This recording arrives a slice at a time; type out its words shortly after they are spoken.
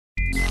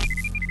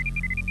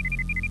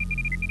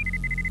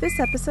This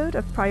episode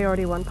of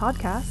Priority One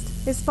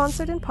Podcast is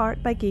sponsored in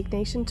part by Geek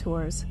Nation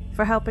Tours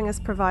for helping us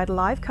provide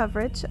live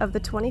coverage of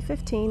the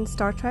 2015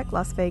 Star Trek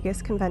Las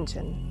Vegas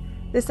convention.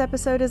 This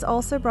episode is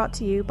also brought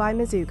to you by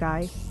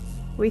Mizugai.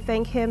 We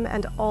thank him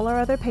and all our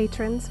other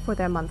patrons for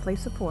their monthly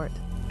support.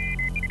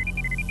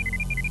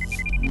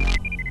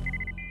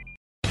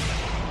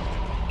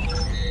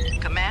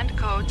 Command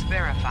codes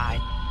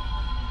verified.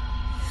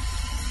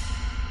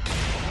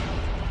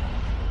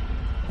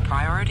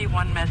 Priority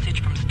 1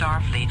 message from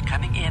Starfleet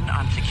coming in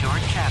on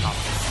secured channel.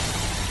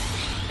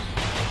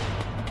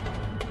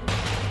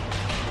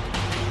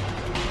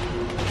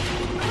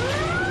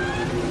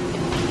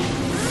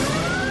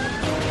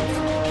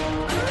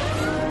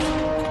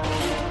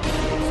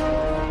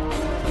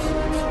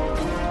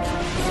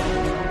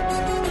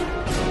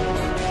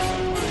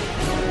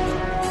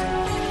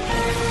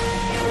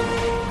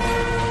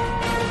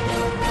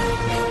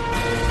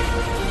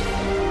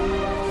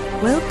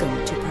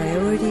 Welcome to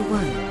Priority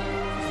One.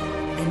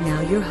 And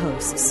now your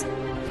hosts.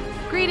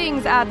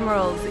 Greetings,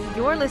 Admirals.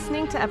 You're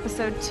listening to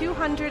episode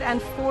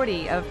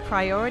 240 of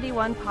Priority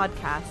One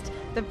Podcast,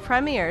 the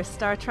premier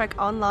Star Trek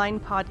Online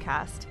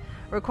podcast,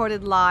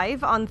 recorded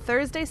live on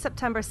Thursday,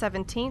 September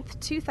 17th,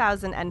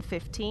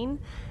 2015,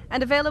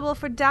 and available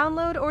for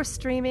download or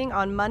streaming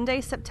on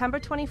Monday, September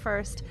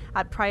 21st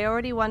at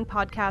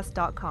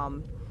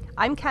PriorityOnePodcast.com.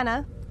 I'm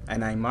Kenna.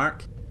 And I'm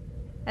Mark.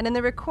 And in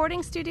the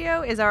recording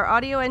studio is our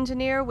audio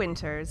engineer,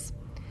 Winters.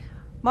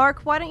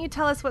 Mark, why don't you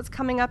tell us what's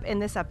coming up in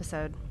this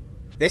episode?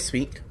 This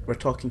week, we're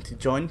talking to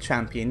John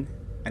Champion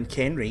and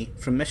Ken Ray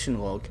from Mission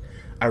Log,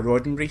 our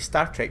ordinary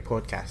Star Trek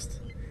podcast.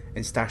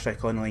 In Star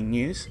Trek Online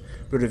News,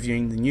 we're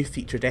reviewing the new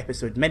featured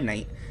episode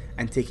Midnight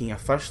and taking a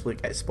first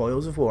look at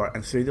Spoils of War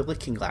and Through the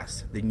Looking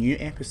Glass, the new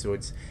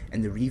episodes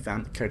in the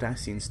revamped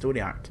Cardassian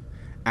story arc.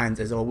 And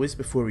as always,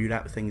 before we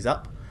wrap things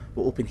up,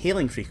 we'll open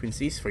hailing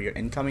frequencies for your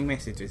incoming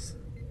messages.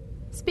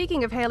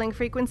 Speaking of hailing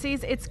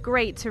frequencies, it's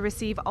great to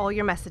receive all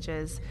your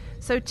messages.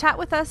 So chat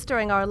with us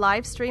during our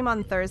live stream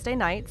on Thursday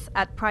nights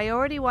at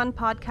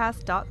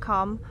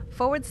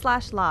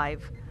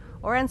PriorityOnePodcast.com/live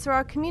or answer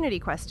our community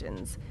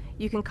questions.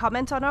 You can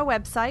comment on our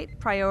website,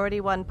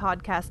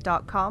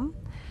 PriorityOnePodcast.com,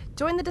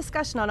 join the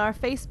discussion on our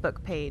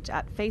Facebook page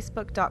at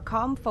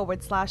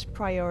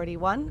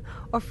Facebook.com/PriorityOne,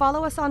 or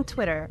follow us on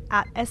Twitter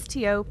at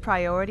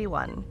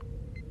STOPriorityOne.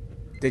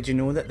 Did you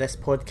know that this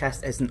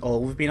podcast isn't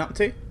all we've been up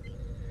to?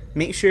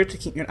 Make sure to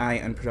keep your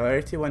eye on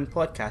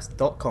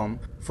PriorityOnePodcast.com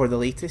for the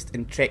latest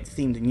in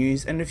Trek-themed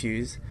news and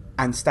reviews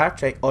and Star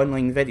Trek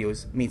online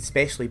videos made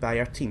specially by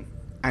our team.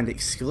 And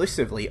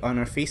exclusively on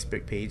our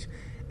Facebook page,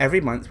 every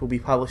month we'll be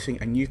publishing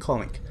a new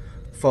comic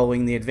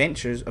following the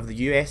adventures of the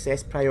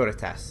USS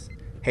Prioritas.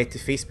 Head to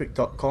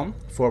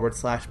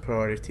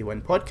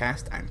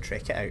Facebook.com/PriorityOnePodcast and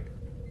check it out.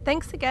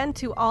 Thanks again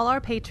to all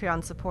our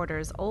Patreon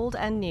supporters, old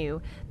and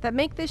new, that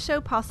make this show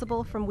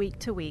possible from week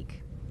to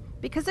week.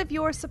 Because of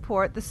your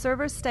support, the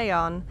servers stay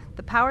on,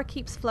 the power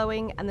keeps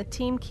flowing, and the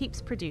team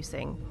keeps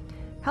producing.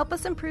 Help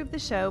us improve the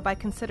show by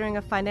considering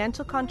a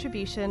financial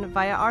contribution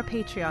via our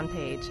Patreon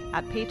page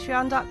at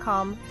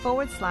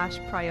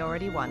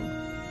patreon.com/PriorityOne.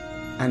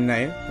 And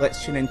now,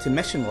 let's tune into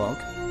Mission Log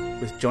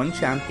with John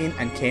Champion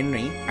and Ken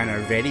Ray and our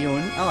very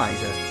own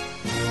Eliza.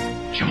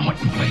 Jim, what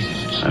in place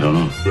is this? I don't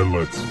know. Then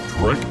let's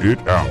Trek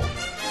it out.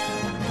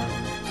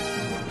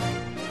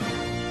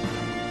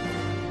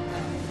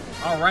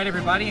 All right,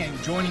 everybody, and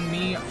joining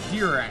me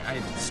here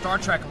at Star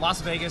Trek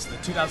Las Vegas, the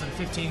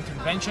 2015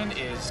 convention,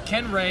 is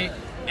Ken Ray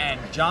and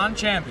John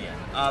Champion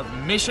of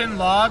Mission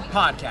Log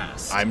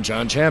Podcast. I'm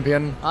John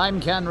Champion.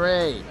 I'm Ken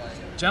Ray.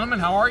 Gentlemen,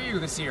 how are you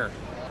this year?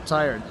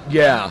 Tired.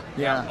 Yeah.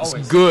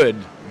 Always. Good.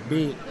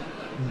 Beat.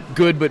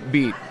 Good but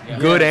beat. Yeah.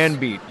 Good Yes. and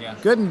beat. Yeah.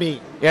 Good and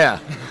beat. Yeah.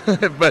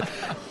 But,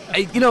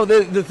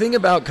 the thing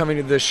about coming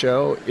to this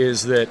show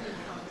is that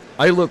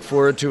I look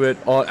forward to it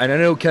all, and I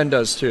know Ken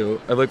does too.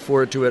 I look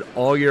forward to it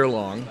all year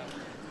long,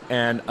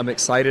 and I'm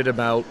excited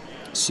about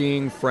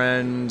seeing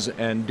friends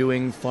and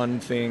doing fun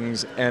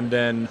things, and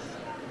then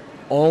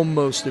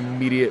almost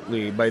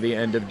immediately by the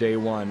end of day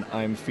one,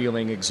 I'm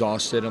feeling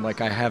exhausted and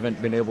like I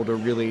haven't been able to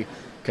really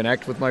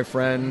connect with my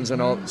friends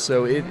and all.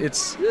 So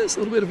it's a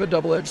little bit of a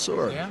double-edged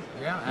sword. Yeah,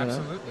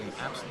 absolutely.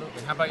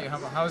 How about you?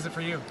 How is it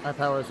for you? I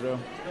power through.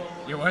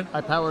 You what?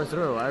 I power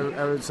through.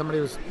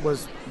 Somebody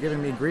was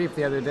giving me grief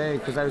the other day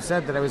because I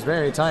said that I was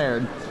very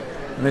tired.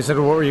 And they said,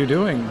 well, what were you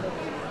doing?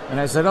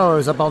 And I said, I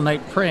was up all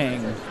night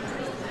praying.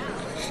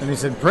 And he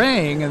said,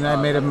 praying? And I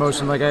made a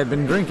motion like I had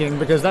been drinking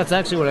because that's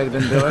actually what I'd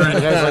been doing. And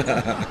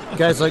the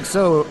guy's like,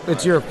 so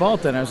it's your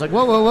fault then? I was like,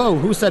 whoa,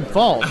 who said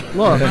fault?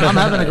 Look, I'm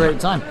having a great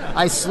time.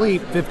 I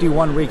sleep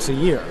 51 weeks a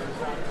year.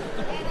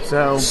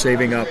 So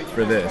Saving up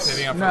for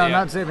this.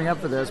 not saving up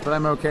for this, but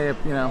I'm okay if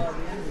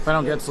I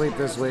don't get sleep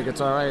this week,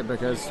 it's all right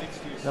because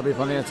there'll be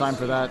plenty of time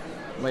for that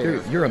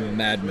later. You're a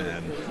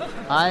madman.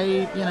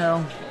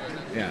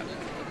 Yeah.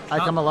 I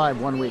come alive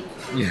 1 week.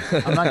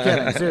 I'm not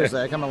kidding. Seriously,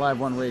 I come alive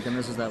 1 week, and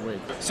this is that week.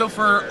 So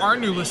for our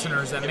new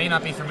listeners that may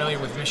not be familiar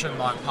with Mission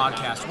Log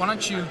Podcast, why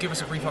don't you give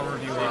us a brief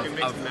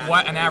overview of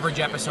what an average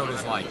episode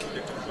is like?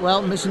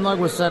 Well, Mission Log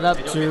was set up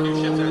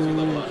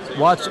to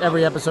watch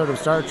every episode of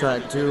Star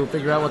Trek, to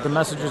figure out what the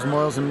messages,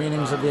 morals, and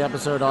meanings of the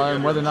episode are,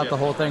 and whether or not the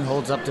whole thing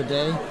holds up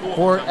today.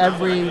 For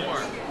every...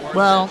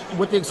 Well,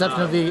 with the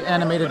exception of the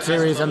animated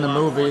series and the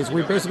movies,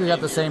 we basically got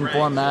the same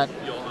format,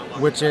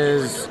 which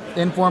is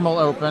informal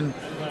open,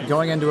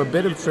 going into a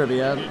bit of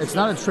trivia. It's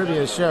not a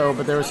trivia show,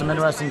 but there is some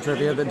interesting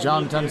trivia that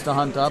John tends to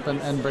hunt up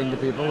and bring to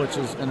people, which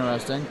is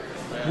interesting.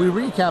 We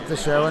recap the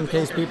show in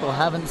case people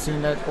haven't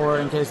seen it, or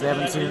in case they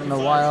haven't seen it in a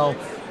while,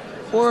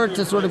 or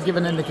to sort of give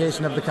an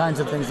indication of the kinds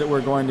of things that we're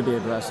going to be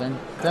addressing.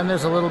 Then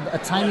there's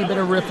a tiny bit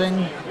of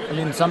riffing. I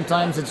mean,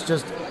 sometimes it's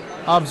just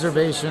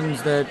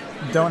observations that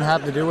don't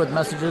have to do with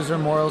messages or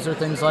morals or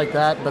things like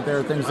that, but there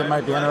are things that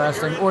might be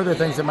interesting, or there are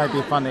things that might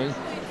be funny,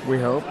 we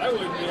hope.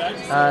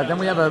 Then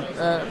we have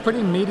a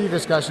pretty meaty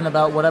discussion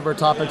about whatever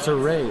topics are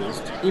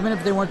raised, even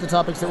if they weren't the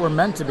topics that were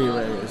meant to be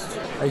raised.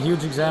 A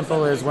huge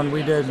example is when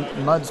we did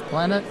Mud's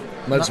Planet.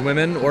 Mud's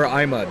Women or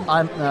iMud?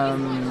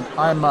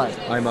 iMud.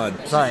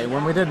 iMud. Sorry,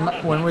 when we did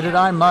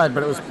iMud,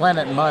 but it was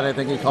Planet Mud, I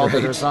think he called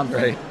it or something.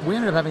 Right. We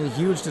ended up having a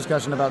huge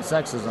discussion about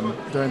sexism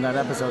during that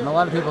episode, and a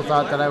lot of people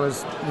thought that I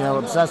was,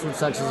 obsessed with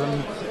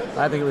sexism.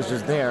 I think it was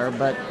just there,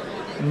 but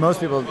most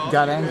people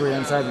got angry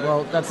and said,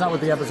 well, that's not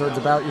what the episode's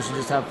about, you should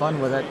just have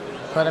fun with it.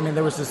 But, I mean,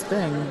 there was this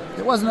thing,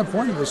 it wasn't a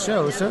point of the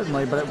show,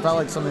 certainly, but it felt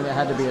like something that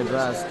had to be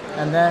addressed.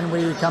 And then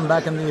we come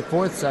back in the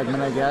fourth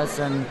segment, I guess,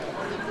 and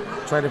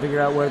try to figure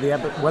out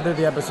whether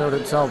the episode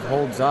itself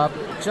holds up.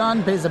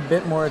 John pays a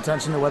bit more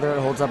attention to whether it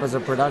holds up as a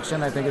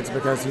production. I think it's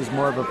because he's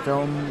more of a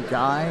film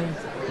guy,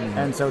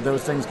 and so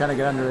those things kind of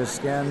get under his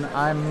skin.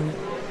 I'm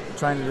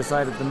trying to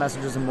decide if the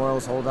messages and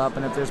morals hold up,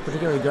 and if there's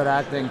particularly good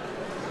acting.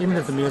 Even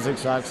if the music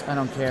sucks, I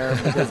don't care,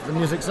 because the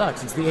music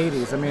sucks. It's the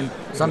 80s. I mean,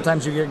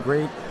 sometimes you get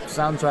great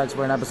soundtracks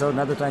for an episode, and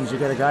other times you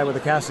get a guy with a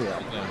Casio.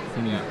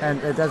 Yeah.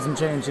 And it doesn't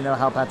change,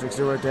 how Patrick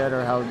Stewart did,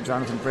 or how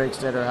Jonathan Frakes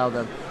did, or how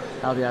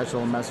the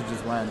actual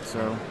messages went.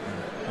 So,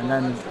 and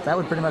then that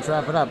would pretty much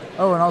wrap it up.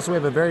 Oh, and also we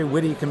have a very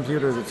witty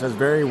computer that says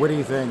very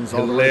witty things.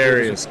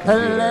 Hilarious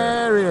computer.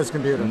 Hilarious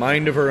computer.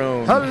 Mind of her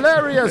own.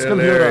 Hilarious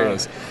computer.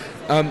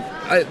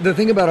 The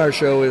thing about our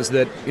show is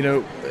that,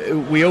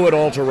 we owe it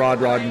all to Rod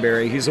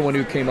Roddenberry. He's the one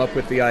who came up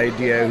with the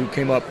idea, who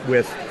came up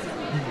with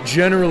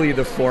generally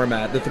the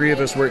format. The three of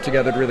us worked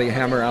together to really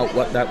hammer out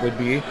what that would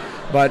be.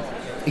 But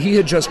he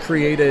had just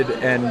created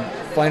and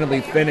finally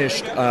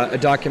finished a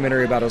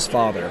documentary about his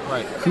father.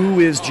 Right.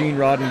 Who is Gene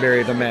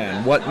Roddenberry, the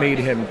man? What made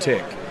him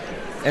tick?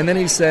 And then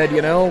he said,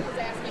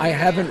 I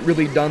haven't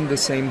really done the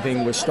same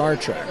thing with Star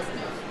Trek.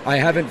 I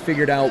haven't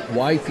figured out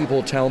why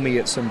people tell me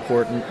it's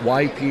important,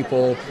 why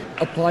people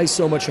apply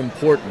so much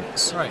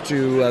importance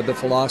to the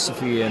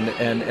philosophy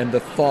and the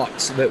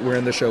thoughts that were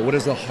in the show. What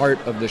is the heart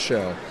of the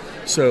show?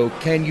 So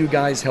can you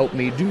guys help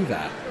me do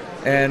that?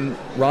 And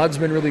Rod's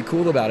been really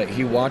cool about it.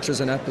 He watches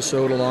an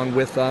episode along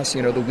with us,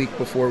 the week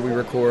before we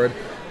record.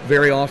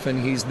 Very often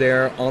he's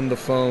there on the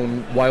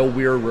phone while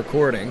we're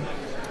recording.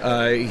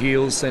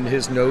 He'll send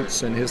his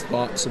notes and his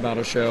thoughts about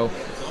a show.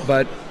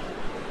 But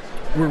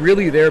we're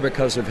really there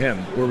because of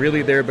him. We're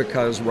really there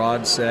because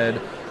Rod said,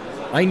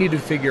 I need to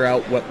figure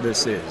out what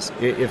this is.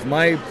 If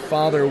my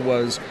father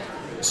was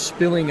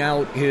spilling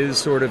out his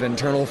sort of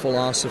internal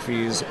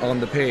philosophies on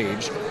the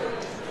page,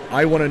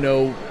 I want to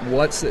know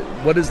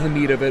what is the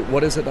meat of it,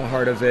 what is at the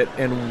heart of it,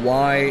 and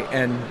why,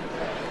 and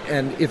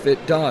if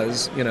it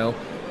does,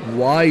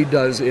 why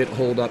does it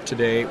hold up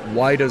today?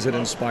 Why does it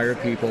inspire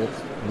people?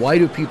 Why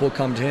do people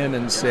come to him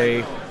and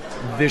say,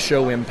 this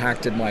show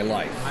impacted my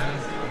life?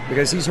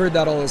 Because he's heard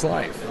that all his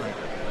life.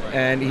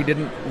 And he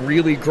didn't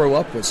really grow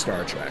up with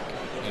Star Trek.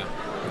 Yeah.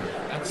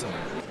 Excellent.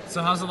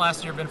 So how's the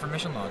last year been for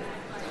Mission Log?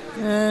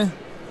 No,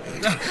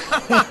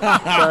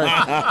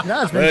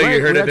 it's been great.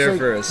 You heard it there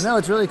first. No,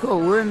 it's really cool.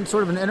 We're in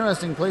sort of an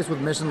interesting place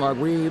with Mission Log.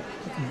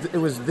 It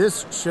was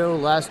this show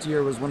last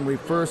year was when we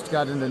first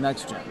got into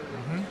Next Gen.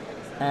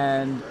 Mm-hmm.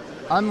 And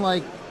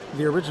unlike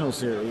the original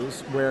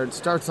series, where it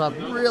starts off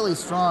really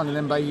strong, and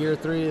then by year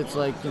 3, it's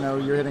like,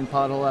 you're hitting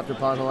pothole after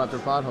pothole after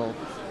pothole.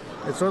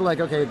 It's sort of like,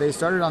 okay, they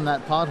started on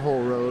that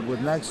pothole road with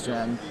Next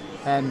Gen,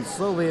 and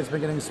slowly it's been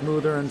getting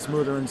smoother and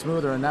smoother and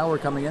smoother, and now we're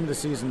coming into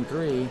season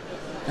 3,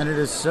 and it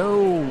is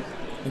so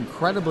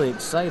incredibly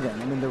exciting.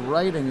 I mean, the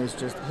writing is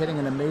just hitting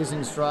an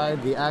amazing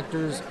stride. The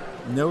actors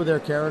know their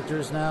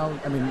characters now.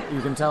 I mean, you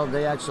can tell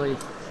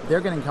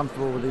they're getting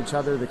comfortable with each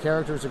other. The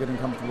characters are getting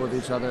comfortable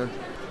with each other.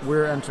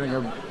 We're entering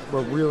a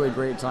really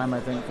great time,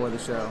 I think, for the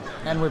show.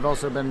 And we've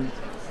also been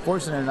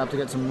fortunate enough to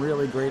get some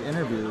really great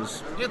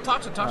interviews. Yeah,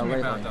 talk to me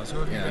about those. Who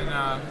have you been?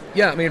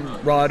 Yeah, I mean,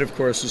 Rod, of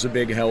course, is a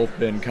big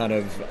help in kind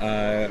of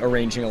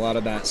arranging a lot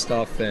of that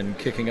stuff and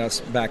kicking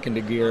us back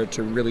into gear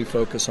to really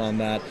focus on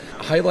that.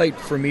 Highlight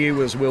for me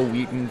was Will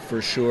Wheaton,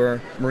 for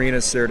sure. Marina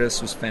Sirtis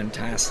was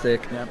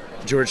fantastic. Yep.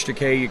 George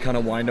Takei, you kind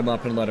of wind him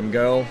up and let him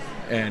go,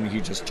 and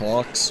he just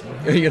talks,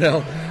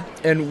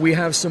 And we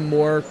have some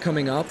more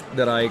coming up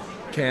that I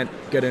can't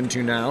get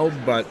into now,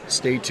 but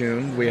stay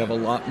tuned. We have a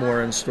lot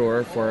more in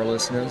store for our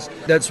listeners.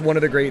 That's one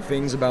of the great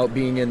things about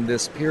being in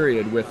this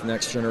period with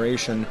Next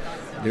Generation.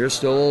 There's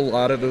still a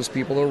lot of those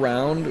people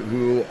around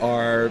who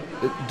are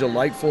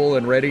delightful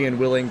and ready and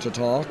willing to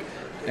talk,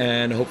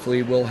 and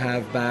hopefully we'll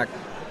have back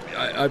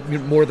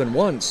more than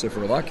once if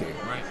we're lucky.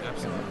 Right,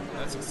 absolutely.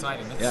 That's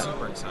exciting. That's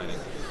super exciting.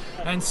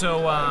 And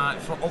so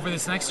for over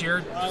this next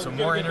year, some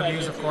more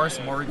interviews, of course,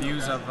 more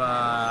reviews of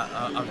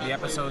the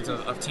episodes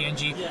of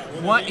TNG.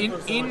 What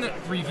in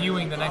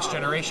reviewing the Next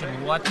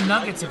Generation, what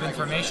nuggets of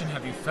information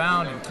have you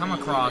found and come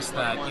across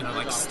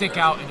that stick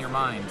out in your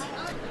mind?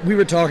 We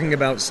were talking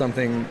about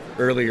something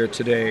earlier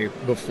today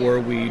before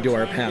we do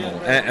our panel.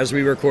 As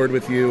we record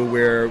with you,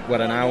 we're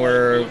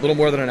a little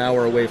more than an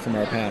hour away from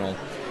our panel,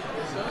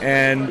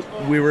 and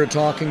we were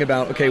talking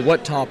about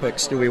what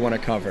topics do we want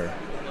to cover,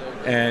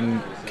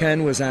 and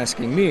Ken was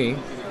asking me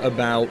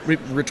about,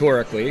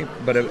 rhetorically,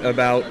 but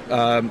about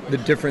the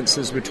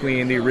differences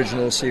between the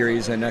original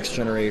series and Next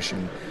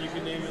Generation.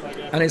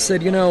 And I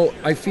said,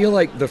 I feel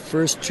like the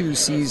first 2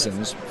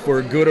 seasons,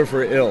 for good or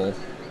for ill,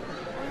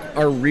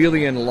 are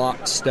really in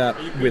lockstep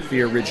with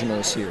the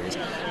original series.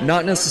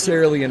 Not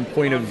necessarily in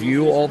point of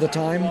view all the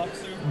time,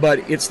 but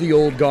it's the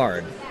old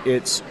guard.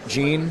 It's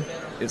Gene,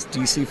 it's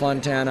DC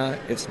Fontana,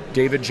 it's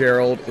David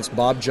Gerrold, it's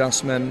Bob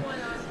Justman,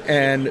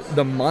 and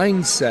the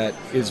mindset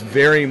is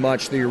very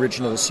much the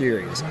original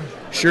series.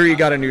 Sure, you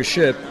got a new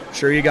ship,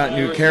 sure, you got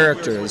new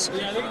characters,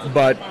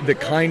 but the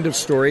kind of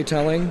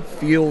storytelling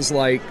feels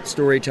like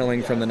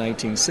storytelling from the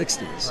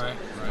 1960s. Right.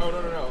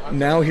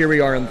 Now here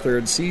we are in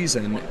 3rd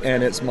season,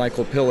 and it's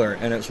Michael Piller,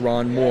 and it's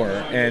Ron Moore,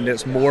 and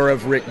it's more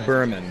of Rick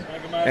Berman,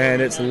 and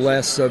it's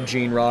less of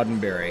Gene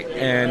Roddenberry,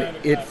 and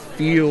it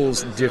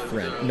feels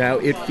different. Now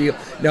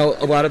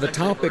a lot of the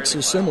topics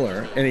are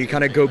similar, and you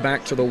kind of go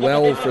back to the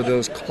well for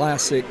those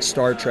classic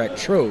Star Trek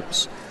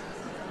tropes,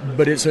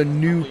 but it's a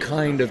new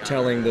kind of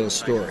telling those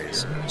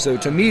stories. So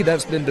to me,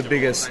 that's been the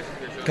biggest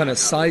kind of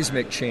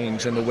seismic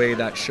change in the way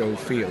that show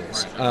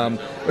feels.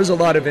 There's a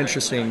lot of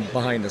interesting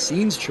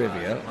behind-the-scenes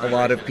trivia, a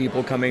lot of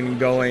people coming and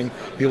going,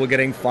 people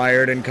getting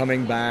fired and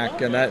coming back,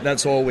 and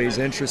that's always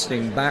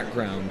interesting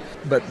background.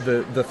 But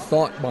the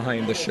thought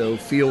behind the show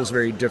feels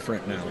very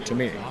different now to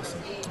me.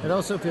 It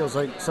also feels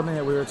like something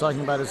that we were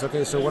talking about is,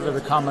 so what are the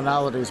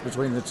commonalities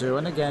between the two?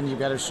 And again, you've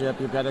got a ship,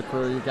 you've got a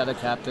crew, you've got a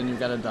captain, you've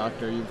got a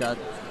doctor, you've got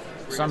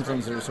some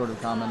things that are sort of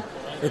common.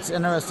 It's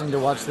interesting to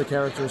watch the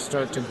characters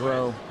start to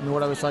grow. And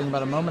what I was talking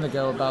about a moment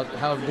ago about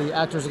how the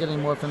actors are getting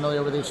more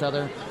familiar with each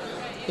other,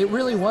 it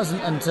really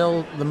wasn't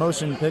until the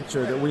motion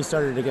picture that we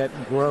started to get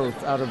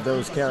growth out of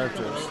those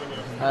characters,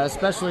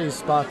 especially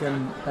Spock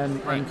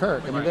and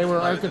Kirk. I mean, they were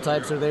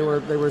archetypes, or they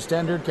were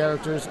standard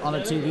characters on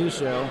a TV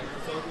show.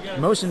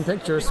 Motion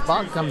picture,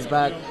 Spock comes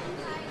back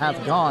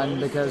half gone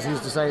because he's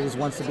decided he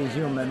wants to be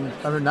human,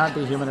 or not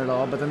be human at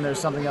all, but then there's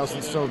something else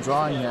that's still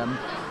drawing him.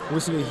 We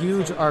see a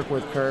huge arc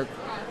with Kirk.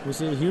 We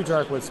see a huge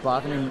arc with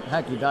Spock. I mean,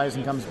 heck, he dies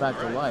and comes back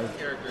to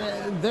life.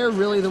 They're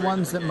really the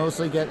ones that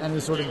mostly get any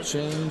sort of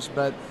change,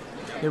 but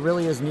it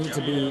really is neat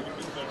to be...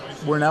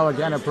 We're now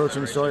again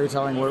approaching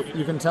storytelling where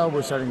you can tell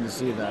we're starting to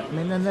see that. I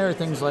mean, then there are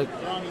things like...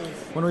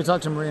 When we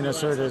talked to Marina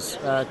Sirtis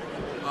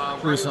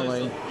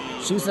recently,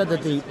 she said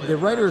that the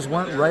writers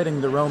weren't writing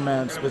the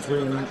romance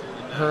between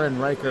her and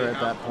Riker at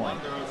that point.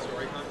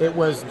 It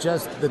was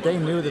just that they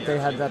knew that they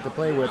had that to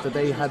play with, that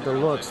they had the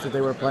looks, that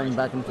they were playing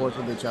back and forth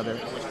with each other.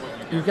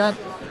 You've got,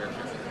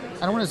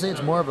 I don't want to say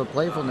it's more of a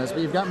playfulness,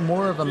 but you've got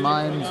more of a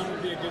mind,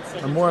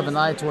 or more of an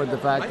eye toward the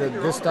fact that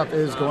this stuff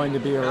is going to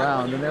be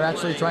around, and they're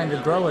actually trying to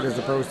grow it as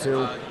opposed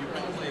to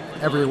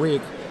every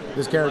week.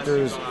 This character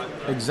is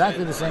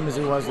exactly the same as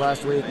he was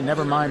last week,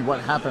 never mind what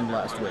happened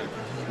last week.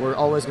 We're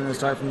always going to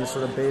start from this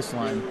sort of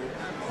baseline.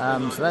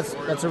 So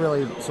that's a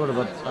really sort of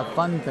a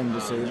fun thing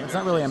to see. It's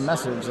not really a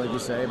message, like you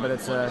say, but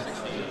it's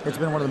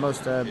been one of the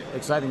most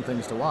exciting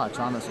things to watch,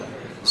 honestly.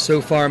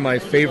 So far, my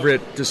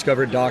favorite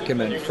discovered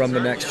document from the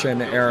Next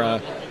Gen era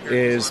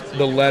is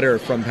the letter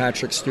from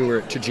Patrick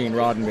Stewart to Gene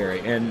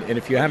Roddenberry. And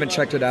if you haven't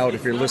checked it out,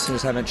 if your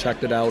listeners haven't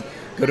checked it out,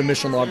 go to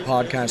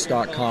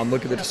missionlogpodcast.com,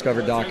 look at the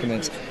discovered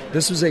documents.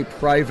 This was a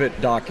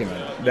private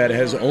document that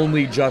has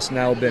only just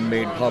now been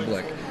made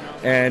public.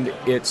 And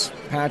it's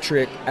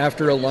Patrick,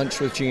 after a lunch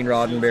with Gene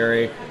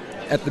Roddenberry,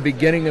 at the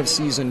beginning of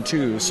Season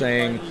 2,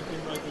 saying,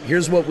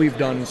 here's what we've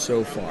done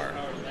so far.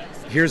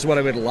 Here's what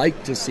I would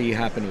like to see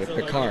happen with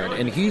Picard.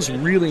 And he's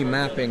really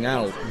mapping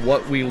out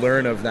what we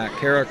learn of that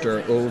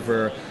character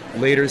over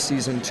later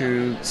Season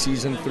 2,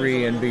 Season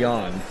 3, and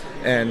beyond.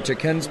 And to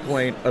Ken's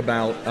point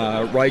about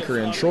Riker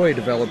and Troy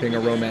developing a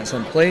romance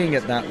and playing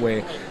it that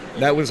way,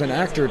 that was an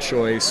actor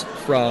choice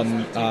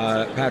from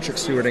Patrick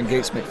Stewart and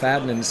Gates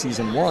McFadden in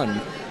Season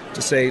 1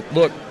 to say,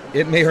 look,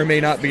 it may or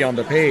may not be on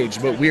the page,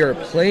 but we are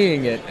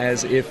playing it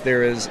as if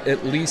there is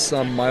at least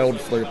some mild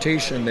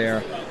flirtation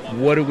there.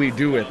 What do we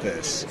do with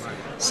this?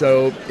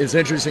 So it's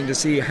interesting to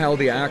see how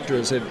the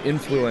actors have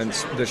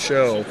influenced the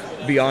show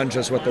beyond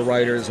just what the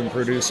writers and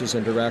producers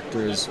and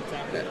directors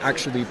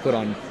actually put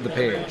on the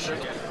page.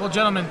 Well,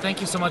 gentlemen,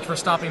 thank you so much for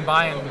stopping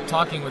by and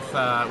talking with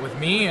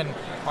me and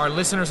our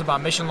listeners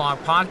about Mission Log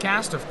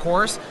Podcast, of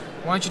course.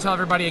 Why don't you tell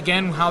everybody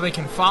again how they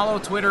can follow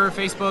Twitter,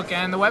 Facebook,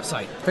 and the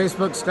website?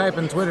 Facebook, Skype,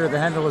 and Twitter. The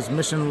handle is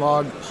Mission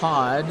Log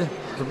Pod.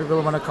 For people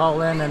who want to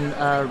call in and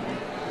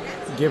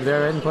give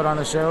their input on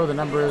the show, the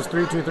number is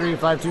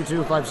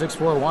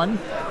 323-522-5641.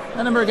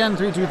 The number again,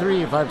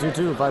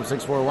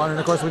 323-522-5641. And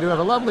of course, we do have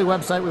a lovely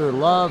website we would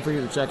love for you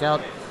to check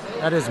out.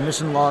 That is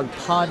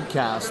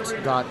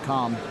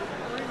missionlogpodcast.com.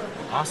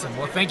 Awesome.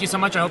 Well, thank you so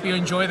much. I hope you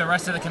enjoy the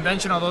rest of the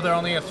convention, although there are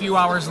only a few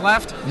hours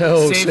left.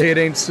 No, say it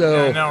ain't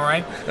so. I know,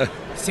 right?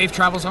 Safe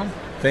travels home.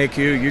 Thank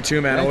you. You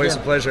too, man. Always a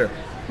pleasure.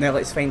 Now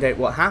let's find out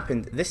what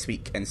happened this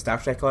week in Star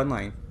Trek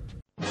Online.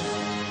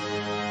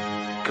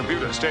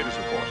 Computer status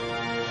report.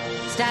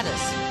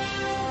 Status.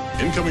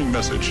 Incoming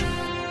message.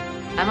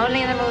 I'm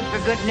only in the mood for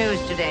good news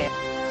today.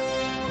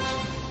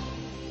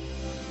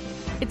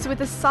 It's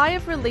with a sigh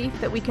of relief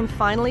that we can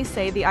finally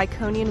say the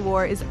Iconian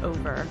War is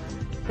over.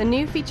 The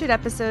new featured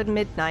episode,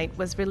 Midnight,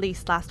 was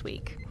released last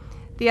week.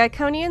 The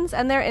Iconians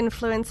and their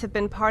influence have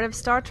been part of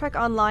Star Trek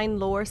Online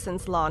lore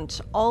since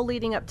launch, all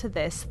leading up to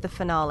this, the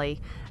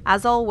finale.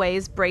 As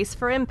always, brace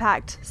for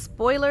impact.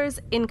 Spoilers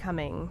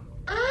incoming.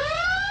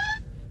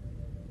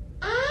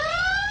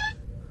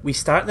 We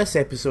start this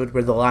episode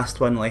where the last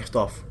one left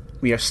off.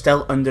 We are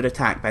still under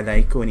attack by the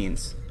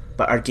Iconians,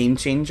 but our game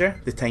changer,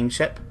 the time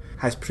ship,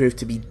 has proved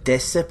to be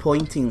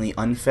disappointingly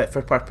unfit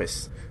for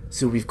purpose.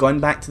 So we've gone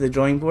back to the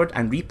drawing board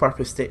and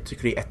repurposed it to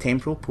create a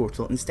temporal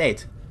portal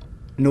instead.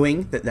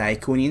 Knowing that the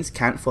Iconians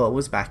can't follow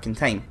us back in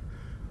time,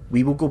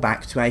 we will go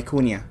back to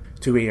Iconia,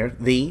 to where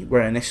they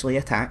were initially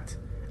attacked,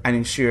 and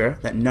ensure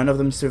that none of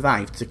them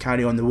survived to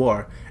carry on the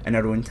war in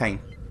our own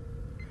time.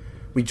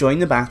 We join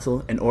the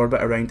battle in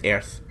orbit around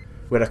Earth,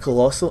 where a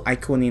colossal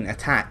Iconian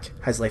attack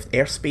has left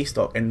Earth's space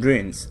dock in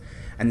ruins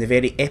and the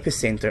very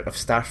epicenter of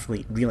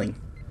Starfleet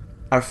reeling.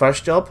 Our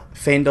first job,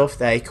 fend off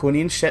the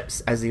Iconian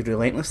ships as they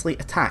relentlessly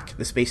attack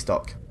the space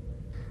dock.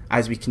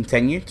 As we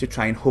continue to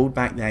try and hold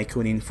back the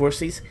Iconian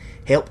forces,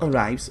 help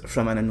arrives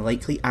from an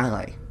unlikely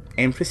ally,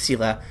 Empress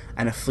Sela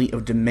and a fleet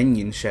of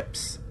Dominion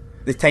ships.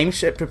 The time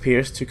ship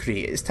prepares to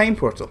create its time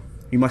portal.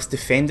 We must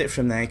defend it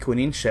from the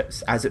Iconian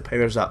ships as it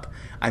powers up,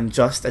 and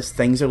just as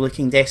things are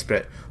looking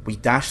desperate, we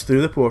dash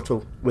through the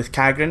portal with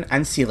Kagran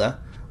and Sela,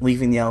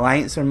 leaving the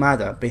Alliance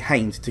Armada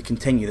behind to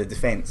continue the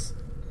defence.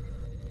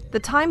 The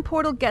time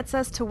portal gets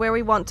us to where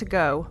we want to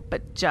go,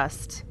 but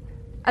just.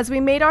 As we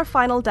made our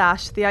final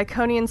dash, the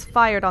Iconians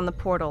fired on the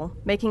portal,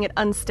 making it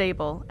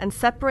unstable and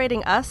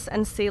separating us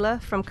and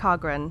Sela from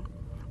Kagran.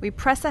 We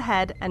press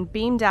ahead and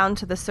beam down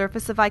to the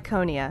surface of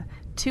Iconia,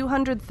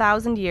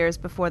 200,000 years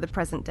before the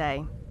present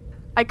day.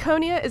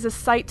 Iconia is a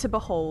sight to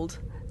behold.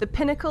 The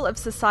pinnacle of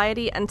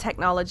society and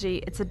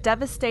technology, it's a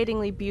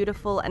devastatingly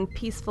beautiful and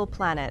peaceful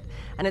planet,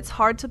 and it's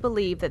hard to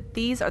believe that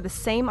these are the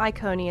same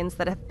Iconians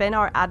that have been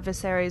our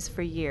adversaries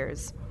for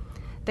years.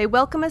 They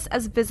welcome us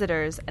as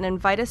visitors and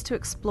invite us to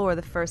explore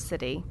the first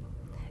city.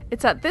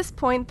 It's at this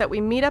point that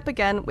we meet up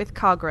again with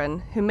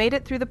Kagran, who made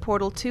it through the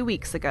portal 2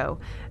 weeks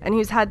ago, and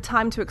who's had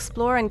time to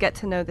explore and get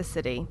to know the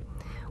city.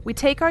 We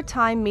take our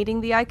time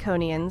meeting the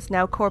Iconians,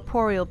 now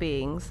corporeal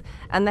beings,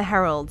 and the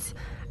Heralds,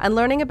 and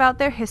learning about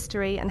their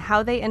history and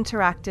how they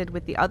interacted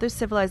with the other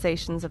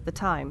civilizations of the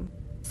time.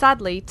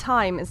 Sadly,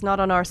 time is not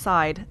on our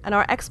side, and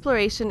our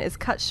exploration is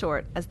cut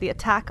short as the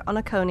attack on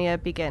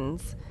Iconia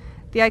begins.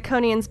 The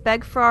Iconians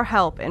beg for our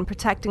help in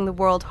protecting the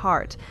World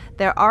Heart,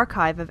 their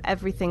archive of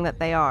everything that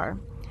they are.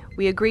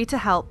 We agree to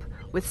help,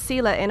 with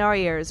Sela in our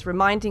ears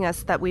reminding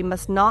us that we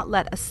must not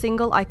let a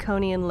single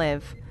Iconian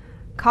live.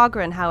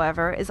 Kagran,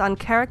 however, is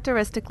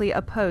uncharacteristically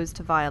opposed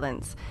to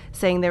violence,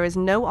 saying there is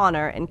no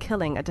honor in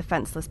killing a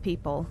defenseless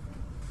people.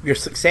 We are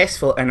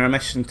successful in our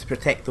mission to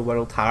protect the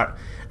World Heart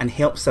and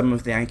help some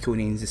of the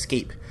Iconians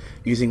escape,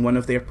 using one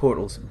of their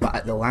portals, but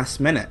at the last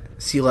minute,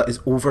 Sela is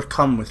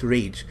overcome with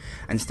rage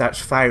and starts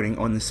firing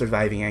on the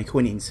surviving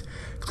Iconians,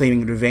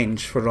 claiming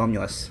revenge for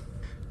Romulus.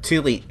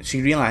 Too late,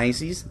 she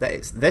realises that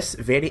it's this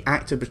very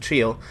act of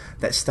betrayal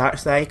that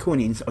starts the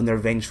Iconians on their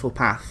vengeful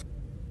path.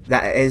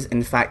 That it is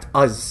in fact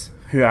us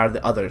who are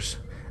the others,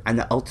 and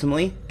that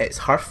ultimately it's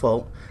her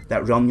fault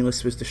that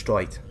Romulus was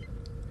destroyed.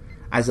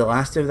 As the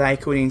last of the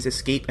Iconians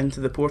escape into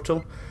the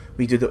portal,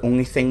 we do the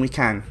only thing we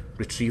can,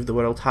 retrieve the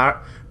World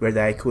Heart where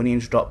the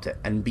Iconians dropped it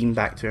and beam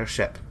back to our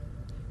ship.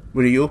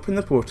 We reopen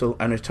the portal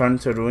and return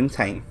to our own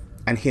time,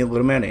 and hail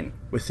Romulan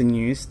with the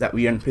news that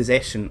we are in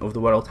possession of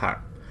the World Heart.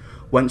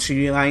 Once she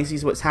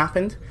realises what's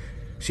happened,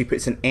 she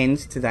puts an end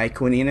to the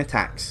Iconian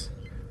attacks.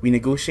 We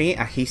negotiate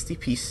a hasty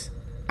peace,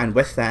 and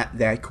with that,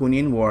 the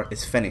Iconian War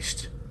is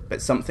finished.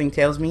 But something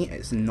tells me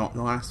it's not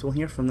the last we'll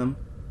hear from them.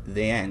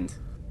 The end.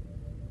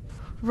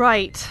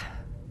 Right.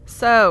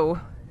 So,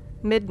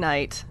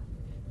 Midnight.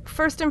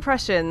 First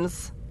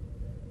impressions.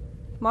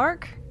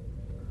 Mark?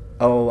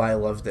 Oh, I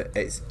loved it.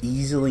 It's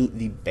easily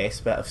the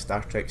best bit of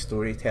Star Trek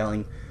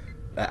storytelling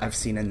that I've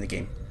seen in the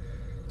game.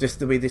 Just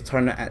the way they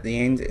turn it at the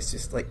end, it's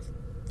just like,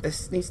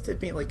 this needs to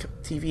be like a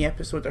TV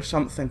episode or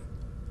something.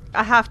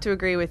 I have to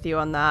agree with you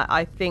on that.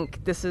 I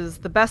think this is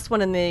the best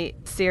one in the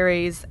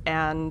series,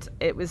 and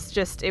it was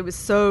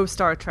so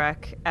Star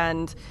Trek.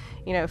 And,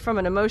 you know, from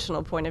an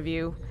emotional point of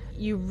view,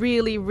 you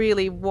really,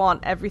 really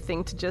want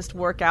everything to just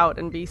work out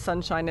and be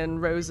sunshine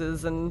and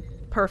roses and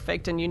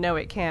perfect, and you know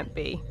it can't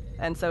be.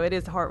 And so it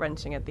is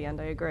heart-wrenching at the end,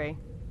 I agree.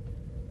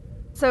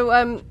 So,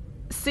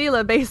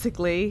 Sela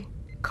basically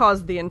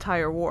caused the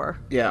entire war.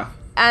 Yeah.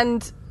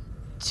 And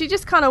she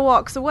just kind of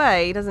walks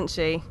away, doesn't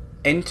she?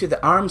 Into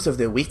the arms of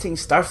the waiting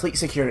Starfleet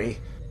security.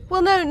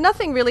 Well, no,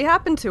 nothing really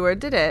happened to her,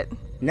 did it?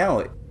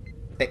 No,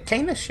 it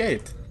kind of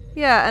should.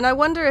 Yeah, and I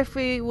wonder if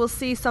we will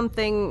see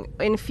something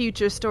in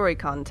future story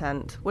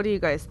content. What do you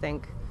guys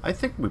think? I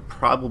think we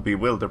probably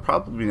will. They're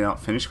probably not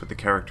finished with the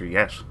character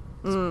yet.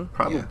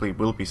 Probably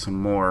will be some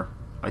more.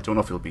 I don't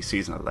know if it'll be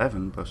season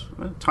 11,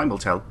 but time will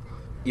tell.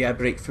 Yeah, a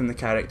break from the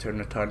character in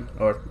return,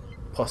 or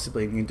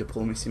possibly a new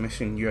diplomacy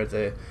mission. You're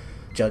the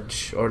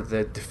judge or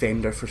the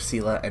defender for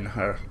Sela in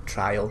her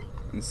trial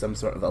in some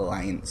sort of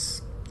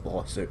alliance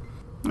lawsuit.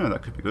 Yeah,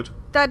 that could be good.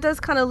 That does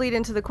kind of lead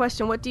into the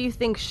question, what do you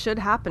think should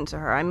happen to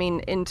her? I mean,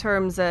 in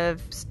terms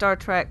of Star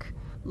Trek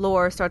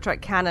lore, Star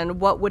Trek canon,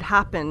 what would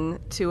happen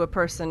to a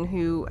person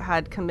who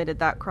had committed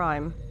that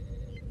crime?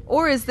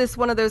 Or is this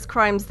one of those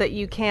crimes that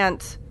you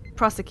can't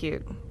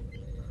prosecute?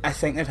 I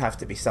think there'd have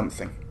to be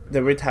something.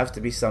 There would have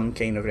to be some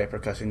kind of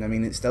repercussion. I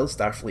mean, it's still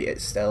Starfleet,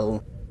 it's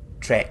still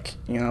Trek.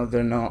 You know,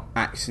 they're not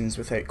actions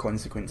without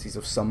consequences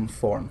of some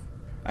form.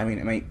 I mean,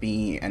 it might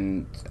be,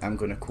 and I'm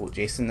going to quote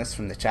Jason this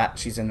from the chat,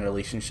 she's in a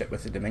relationship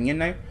with the Dominion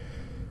now.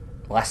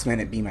 Last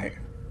minute beam out.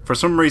 For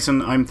some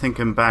reason, I'm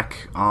thinking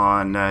back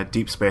on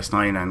Deep Space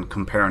Nine and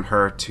comparing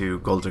her to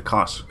Gul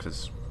Dukat,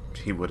 because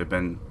he would have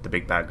been the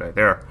big bad guy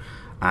there.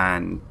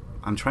 And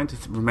I'm trying to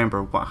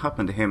remember what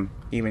happened to him.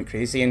 He went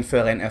crazy and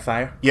fell into a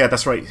fire. Yeah,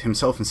 that's right.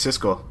 Himself and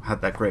Cisco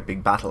had that great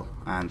big battle,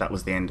 and that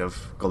was the end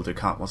of Gul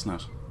Dukat,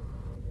 wasn't it?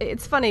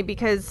 It's funny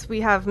because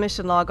we have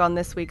mission log on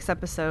this week's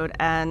episode,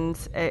 and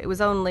it was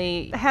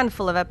only a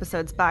handful of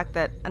episodes back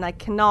that, and I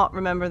cannot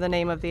remember the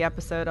name of the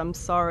episode, I'm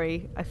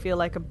sorry, I feel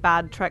like a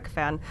bad Trek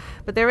fan,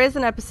 but there is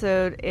an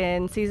episode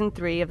in season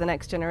 3 of The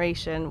Next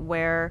Generation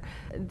where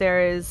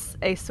there is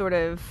a sort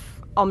of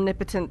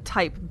omnipotent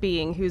type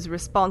being who's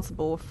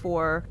responsible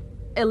for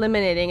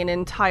eliminating an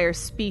entire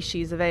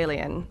species of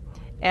alien.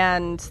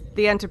 And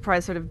the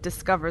Enterprise sort of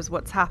discovers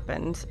what's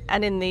happened,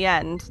 and in the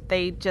end,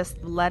 they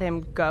just let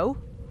him go.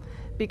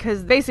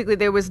 Because basically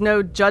there was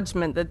no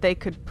judgment that they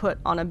could put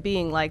on a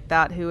being like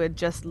that who had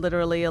just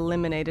literally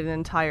eliminated an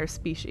entire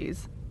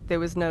species. There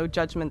was no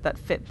judgment that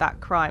fit that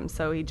crime,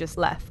 so he just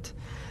left.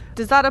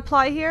 Does that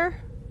apply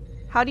here?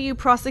 How do you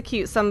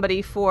prosecute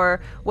somebody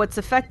for what's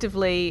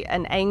effectively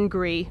an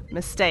angry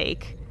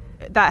mistake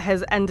that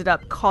has ended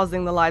up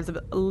causing the lives of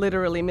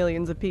literally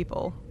millions of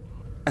people?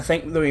 I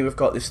think the way we've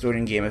got the story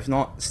in game, if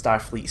not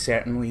Starfleet,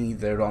 certainly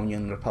the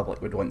Romulan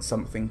Republic would want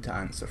something to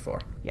answer for.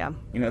 Yeah.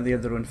 You know, they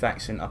have their own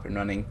faction up and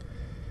running.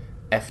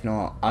 If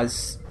not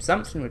us,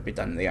 something would be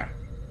done there.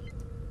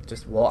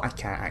 Just what? I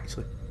can't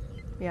actually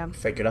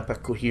figure up a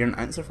coherent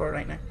answer for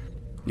right now.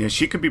 Yeah,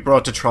 she could be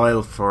brought to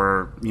trial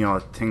for, you know,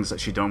 things that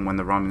she done when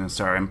the Romulan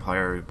Star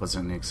Empire was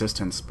in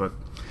existence, but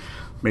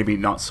maybe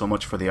not so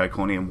much for the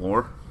Iconian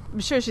War. I'm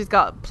sure she's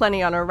got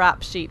plenty on her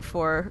rap sheet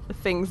for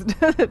things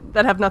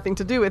that have nothing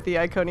to do with the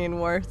Iconian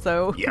War,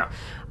 so yeah.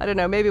 I don't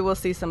know, maybe we'll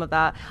see some of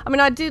that. I mean,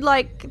 I do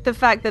like the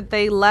fact that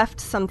they left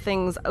some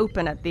things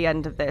open at the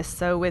end of this,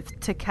 so with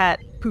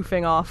Taket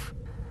poofing off,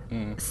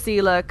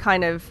 Sela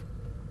kind of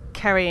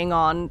carrying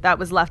on, that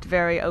was left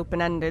very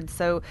open-ended,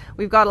 so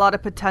we've got a lot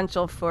of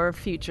potential for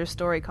future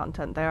story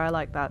content there. I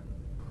like that.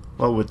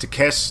 Well, with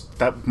Taket,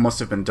 that must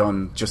have been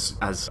done just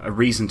as a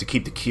reason to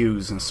keep the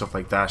queues and stuff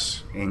like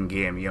that in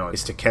game. You know,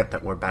 it's Taket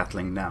that we're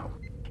battling now.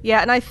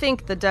 Yeah, and I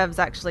think the devs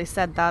actually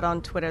said that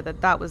on Twitter,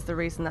 that was the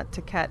reason that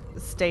Taket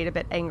stayed a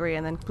bit angry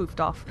and then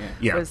poofed off,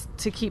 was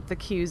to keep the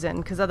queues in,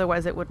 because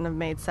otherwise it wouldn't have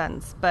made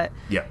sense. But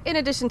in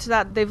addition to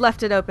that, they've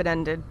left it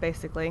open-ended,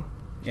 basically.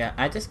 Yeah,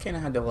 I just kind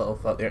of had a little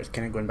thought there, it's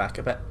kind of going back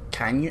a bit.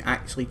 Can you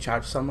actually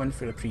charge someone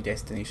for a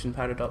predestination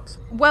paradox?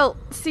 Well,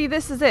 see,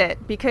 this is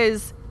it,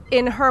 because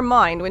in her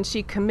mind, when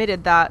she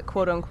committed that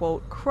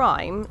quote-unquote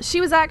crime,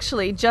 she was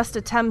actually just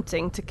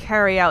attempting to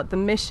carry out the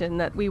mission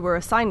that we were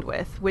assigned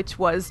with, which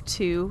was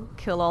to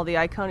kill all the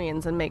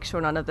Iconians and make sure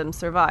none of them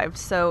survived.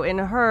 So in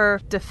her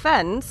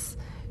defense,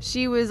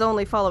 she was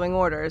only following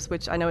orders,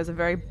 which I know is a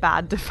very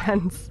bad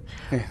defense.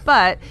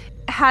 But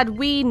had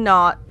we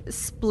not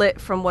split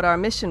from what our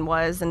mission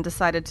was and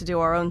decided to do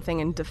our own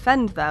thing and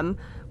defend them,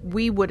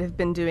 we would have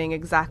been doing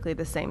exactly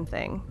the same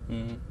thing.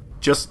 Mm-hmm.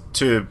 Just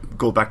to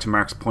go back to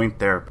Mark's point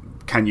there,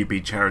 can you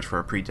be charged for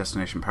a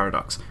predestination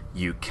paradox?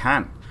 You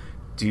can.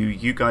 Do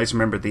you guys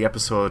remember the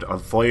episode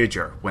of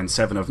Voyager when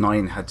 7 of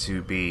 9 had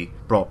to be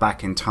brought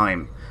back in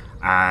time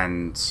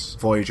and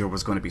Voyager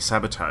was going to be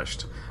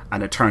sabotaged,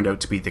 and it turned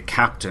out to be the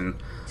captain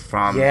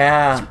from...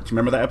 Yeah. Do you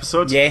remember that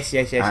episode? Yes.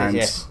 And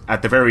Yes.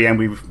 at the very end,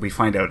 we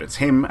find out it's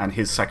him, and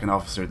his second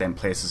officer then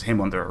places him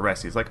under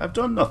arrest. He's like, I've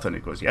done nothing. He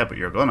goes, yeah, but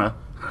you're gonna.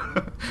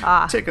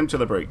 Take him to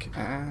the brig.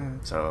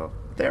 So,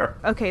 there.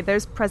 Okay,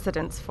 there's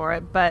precedence for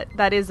it, but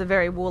that is a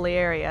very woolly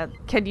area.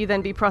 Can you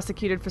then be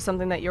prosecuted for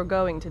something that you're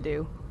going to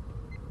do?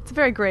 It's a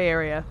very grey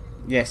area.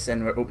 Yes,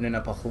 and we're opening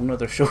up a whole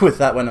nother show with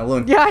that one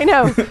alone. Yeah, I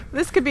know.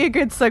 This could be a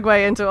good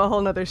segue into a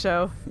whole nother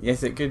show.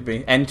 Yes, it could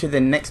be. And to the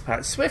next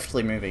part,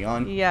 swiftly moving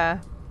on.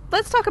 Yeah.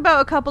 Let's talk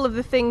about a couple of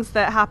the things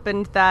that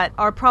happened that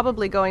are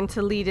probably going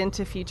to lead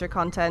into future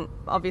content.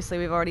 Obviously,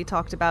 we've already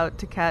talked about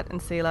Taket and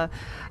Sela.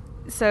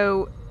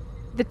 So,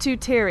 the two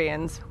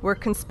Tyrions were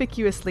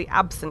conspicuously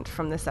absent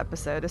from this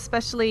episode,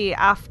 especially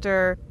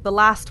after the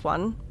last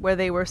one, where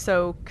they were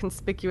so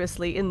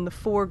conspicuously in the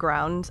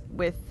foreground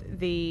with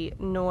the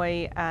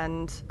Noi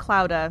and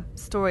Clauda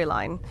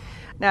storyline.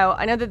 Now,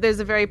 I know that there's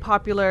a very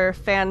popular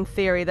fan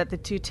theory that the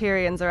two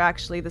Tyrions are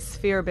actually the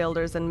sphere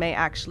builders and may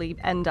actually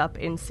end up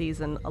in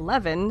season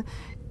 11.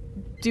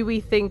 Do we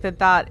think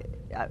that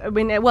I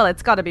mean, well,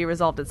 it's got to be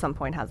resolved at some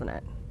point, hasn't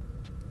it?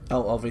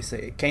 Oh,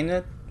 obviously, it kind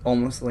of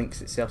almost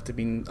links itself to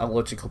being a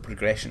logical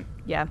progression.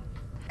 Yeah.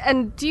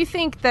 And do you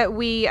think that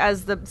we,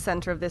 as the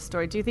center of this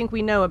story, do you think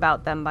we know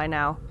about them by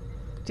now?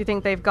 Do you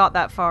think they've got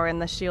that far in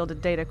the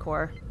shielded data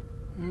core?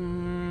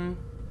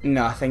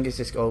 No, I think it's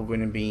just all going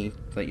to be,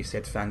 like you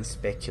said, fan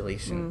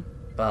speculation.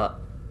 But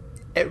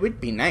it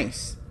would be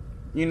nice.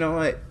 You know,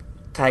 it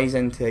ties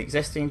into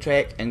existing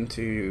Trek,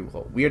 into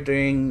what we're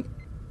doing,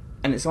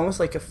 and it's almost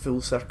like a full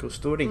circle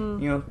story. You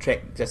know,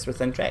 Trek exists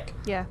within Trek.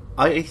 Yeah.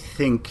 I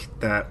think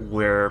that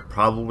we're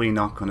probably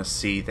not going to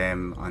see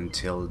them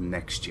until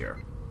next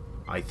year,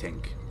 I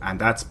think. And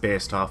that's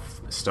based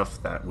off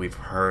stuff that we've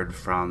heard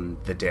from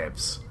the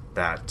devs,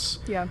 that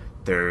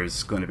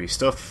there's going to be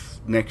stuff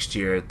next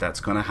year that's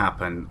going to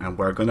happen, and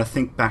we're going to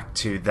think back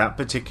to that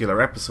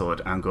particular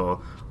episode and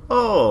go,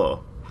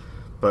 oh,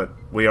 but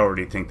we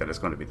already think that it's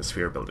going to be the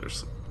sphere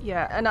builders.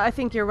 Yeah, and I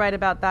think you're right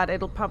about that.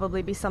 It'll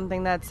probably be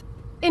something that's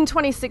in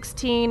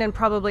 2016 and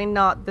probably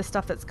not the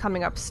stuff that's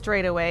coming up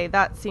straight away.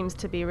 That seems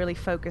to be really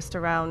focused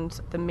around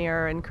the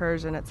mirror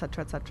incursion,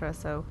 etc., etc.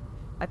 So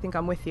I think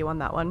I'm with you on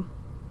that one.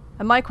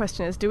 And my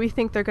question is, do we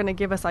think they're going to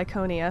give us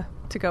Iconia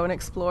to go and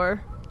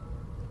explore?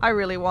 I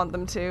really want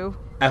them to.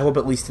 I hope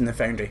at least in the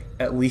Foundry.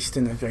 At least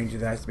in the Foundry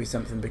there has to be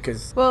something,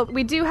 because... Well,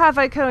 we do have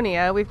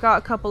Iconia. We've got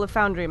a couple of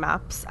Foundry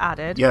maps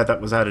added. Yeah, that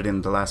was added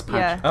in the last patch.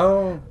 Yeah.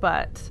 Oh.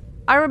 But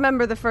I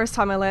remember the first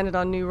time I landed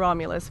on New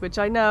Romulus, which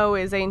I know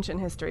is ancient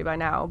history by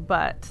now,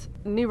 but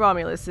New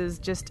Romulus is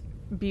just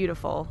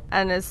beautiful.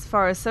 And as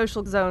far as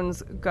social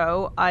zones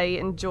go, I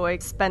enjoy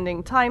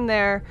spending time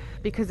there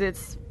because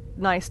it's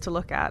nice to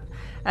look at.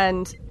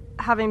 And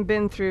having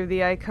been through the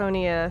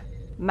Iconia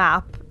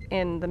map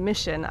in the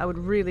mission, I would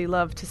really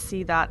love to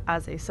see that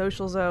as a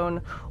social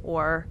zone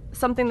or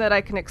something that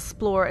I can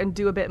explore and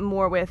do a bit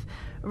more with,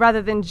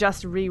 rather than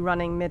just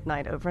rerunning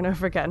Midnight over and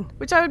over again,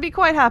 which I would be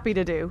quite happy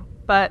to do,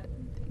 but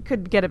it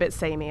could get a bit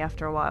samey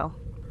after a while.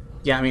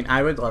 Yeah, I mean,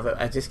 I would love it.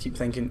 I just keep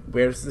thinking,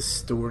 where's the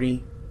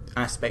story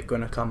aspect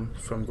going to come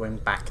from going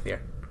back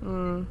there?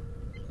 You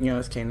know,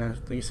 it's kind of,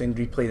 like you're saying,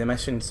 replay the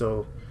mission,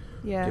 so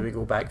do we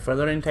go back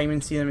further in time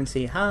and see them and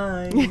say,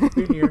 hi,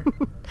 we're here.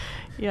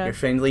 Your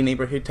friendly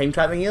neighborhood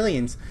time-traveling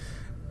aliens.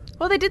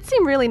 Well, they did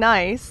seem really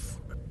nice.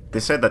 They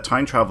said that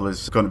time travel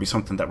is going to be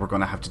something that we're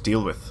going to have to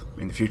deal with.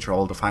 In the future,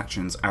 all the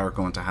factions are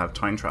going to have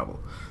time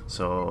travel.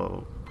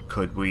 So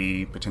could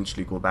we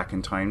potentially go back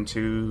in time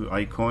to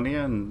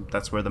Iconia, and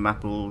that's where the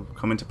map will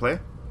come into play?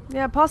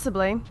 Yeah,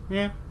 possibly.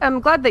 Yeah. I'm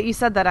glad that you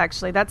said that,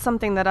 actually. That's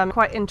something that I'm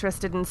quite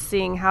interested in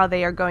seeing how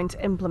they are going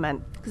to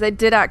implement. Because they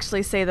did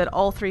actually say that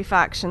all three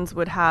factions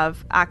would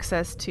have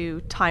access to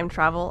time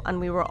travel,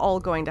 and we were all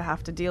going to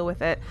have to deal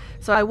with it.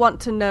 So I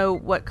want to know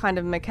what kind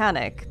of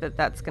mechanic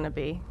that's going to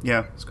be.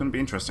 Yeah, it's going to be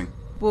interesting.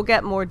 We'll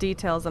get more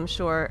details, I'm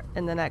sure,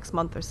 in the next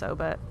month or so,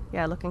 but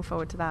yeah, looking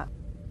forward to that.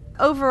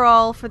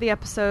 Overall, for the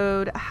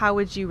episode, how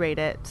would you rate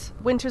it?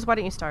 Winters, why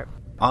don't you start?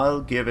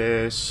 I'll give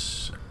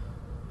it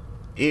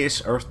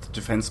 8 Earth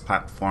defense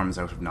platforms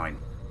out of 9.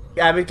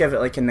 I would give it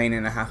like a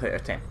 9.5 out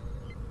of 10.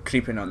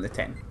 Creeping on the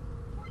 10.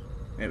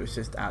 It was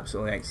just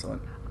absolutely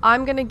excellent.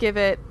 I'm going to give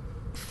it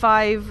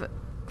 5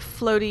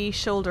 floaty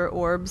shoulder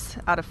orbs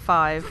out of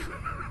 5,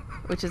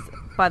 which is,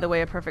 by the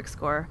way, a perfect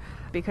score,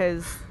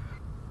 because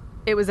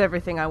it was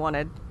everything I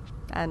wanted,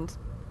 and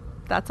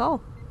that's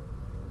all.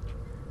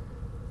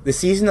 The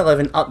Season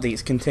 11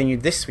 updates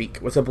continued this week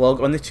with a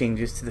blog on the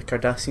changes to the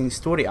Cardassian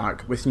story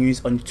arc, with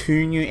news on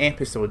 2 new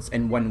episodes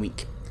in 1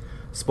 week.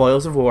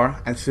 Spoils of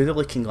War and Through the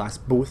Looking Glass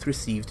both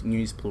received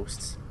news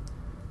posts.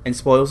 In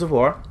Spoils of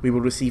War, we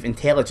will receive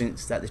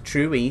intelligence that the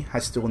True Way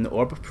has stolen the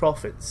Orb of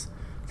Prophets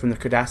from the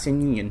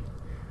Cardassian Union,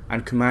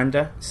 and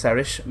Commander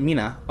Sarish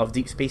Mina of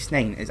Deep Space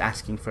Nine is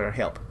asking for our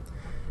help.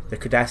 The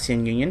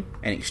Cardassian Union,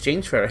 in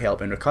exchange for our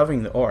help in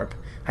recovering the orb,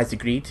 has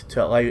agreed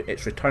to allow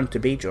its return to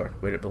Bajor,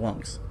 where it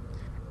belongs.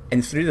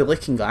 In Through the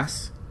Looking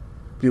Glass,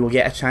 We will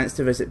get a chance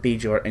to visit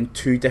Bajor in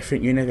 2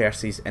 different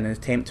universes in an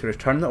attempt to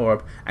return the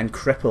orb and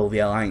cripple the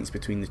alliance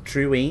between the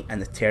True Way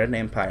and the Terran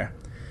Empire.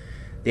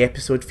 The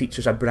episode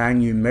features a brand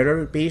new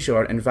Mirror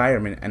Bajor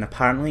environment and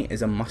apparently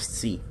is a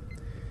must-see.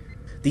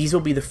 These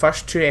will be the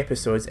first 2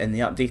 episodes in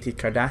the updated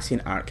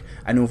Cardassian arc,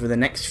 and over the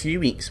next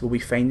few weeks we'll be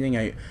finding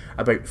out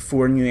about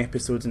 4 new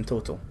episodes in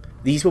total.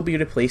 These will be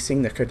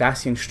replacing the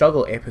Cardassian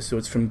Struggle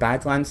episodes from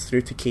Badlands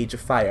through to Cage of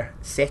Fire.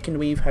 Second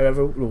wave,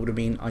 however, will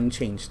remain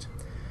unchanged.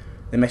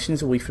 The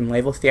missions will be from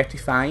level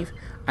 35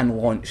 and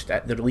launched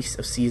at the release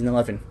of Season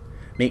 11.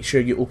 Make sure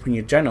you open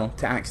your journal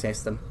to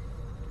access them.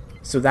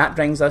 So that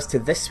brings us to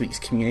this week's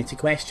community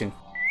question.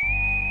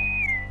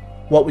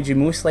 What would you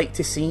most like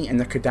to see in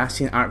the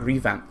Cardassian arc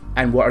revamp,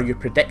 and what are your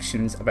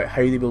predictions about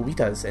how they will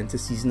lead us into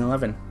Season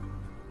 11?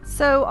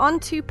 So on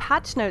to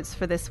patch notes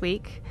for this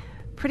week.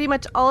 Pretty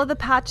much all of the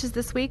patches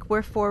this week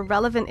were for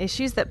relevant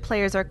issues that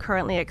players are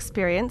currently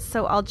experiencing,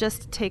 so I'll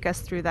just take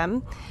us through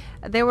them.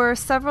 There were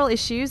several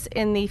issues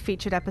in the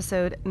featured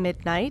episode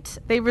Midnight.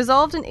 They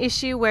resolved an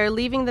issue where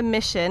leaving the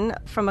mission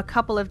from a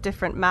couple of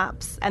different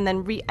maps and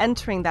then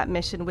re-entering that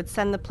mission would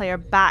send the player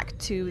back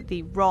to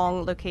the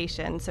wrong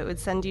location, so it would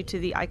send you to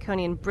the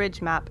Iconian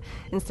Bridge map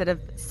instead of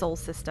Sol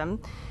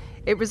System.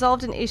 It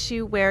resolved an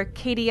issue where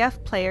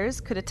KDF players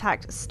could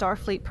attack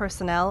Starfleet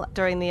personnel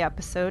during the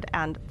episode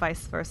and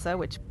vice versa,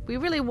 which we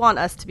really want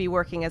us to be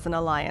working as an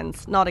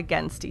alliance, not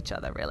against each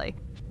other, really.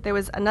 There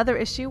was another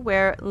issue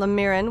where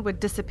Lamiran would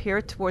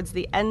disappear towards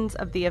the end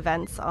of the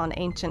events on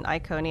ancient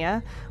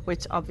Iconia,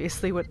 which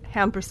obviously would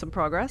hamper some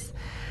progress.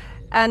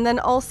 And then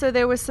also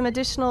there was some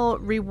additional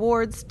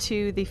rewards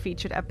to the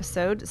featured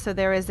episode. So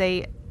there is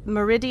a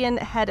Meridian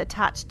head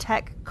attached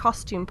tech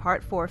costume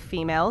part for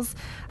females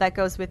that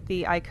goes with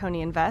the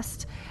Iconian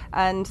vest,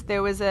 and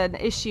there was an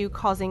issue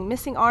causing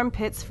missing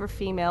armpits for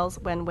females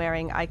when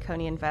wearing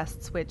Iconian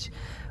vests, which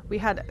we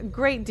had a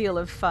great deal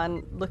of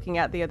fun looking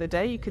at the other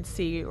day. You could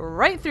see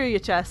right through your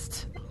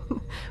chest,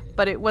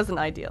 but it wasn't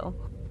ideal.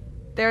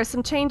 There are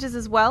some changes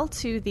as well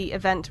to the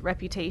event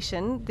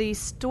reputation. The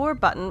store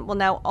button will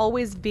now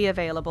always be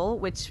available,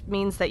 which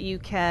means that you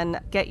can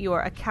get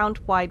your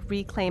account-wide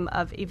reclaim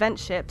of event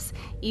ships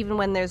even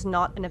when there's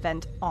not an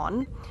event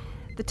on.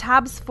 The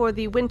tabs for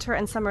the winter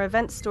and summer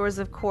event stores,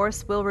 of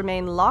course, will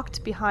remain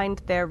locked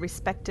behind their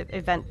respective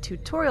event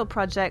tutorial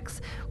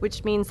projects,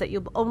 which means that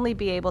you'll only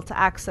be able to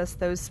access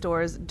those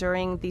stores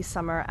during the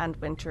summer and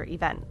winter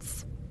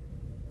events.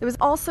 There was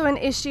also an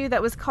issue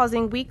that was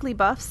causing weekly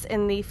buffs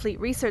in the Fleet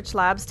Research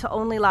Labs to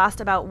only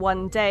last about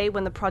 1 day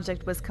when the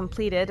project was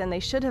completed, and they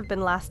should have been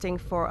lasting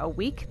for a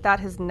week. That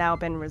has now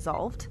been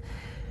resolved.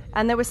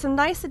 And there were some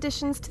nice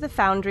additions to the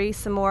Foundry,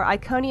 some more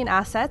Iconian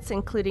assets,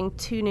 including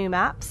 2 new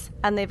maps,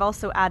 and they've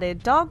also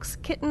added dogs,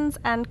 kittens,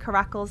 and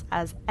caracals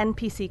as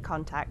NPC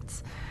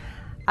contacts.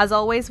 As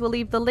always, we'll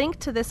leave the link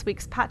to this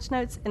week's patch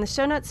notes in the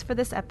show notes for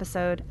this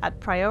episode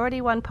at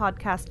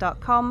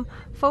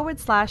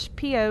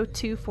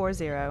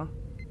priority1podcast.com/PO240.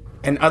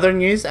 In other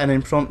news, an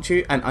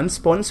impromptu and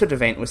unsponsored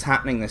event was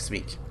happening this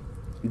week.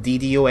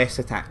 DDoS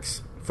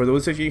attacks. For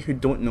those of you who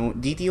don't know,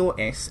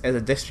 DDoS is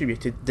a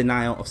distributed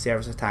denial of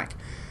service attack.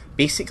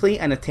 Basically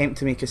an attempt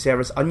to make a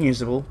service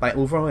unusable by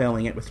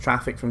overwhelming it with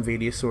traffic from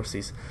various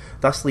sources,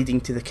 thus leading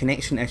to the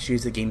connection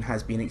issues the game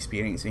has been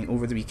experiencing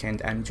over the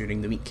weekend and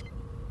during the week.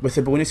 With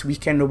the bonus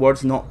weekend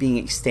rewards not being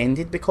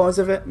extended because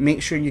of it,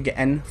 make sure you get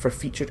in for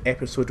featured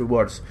episode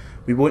rewards.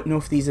 We won't know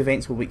if these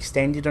events will be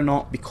extended or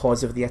not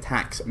because of the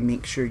attacks.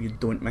 Make sure you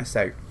don't miss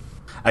out.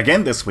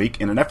 Again this week,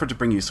 in an effort to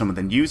bring you some of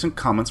the news and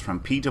comments from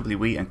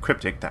PWE and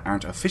Cryptic that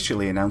aren't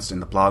officially announced in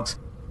the blogs,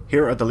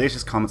 here are the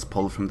latest comments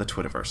pulled from the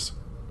Twitterverse.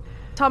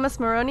 Thomas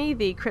Maroney,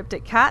 the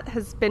Cryptic Cat,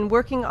 has been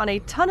working on a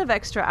ton of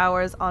extra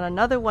hours on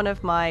another one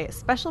of my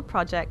special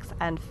projects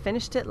and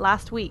finished it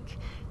last week,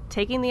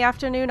 taking the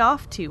afternoon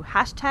off to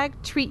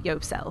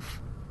 #treatyourself.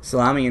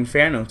 Salami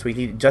Inferno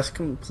tweeted, just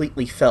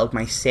completely filled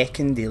my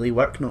second daily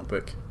work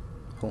notebook.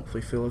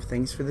 Hopefully full of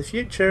things for the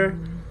future.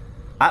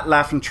 At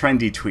Laughing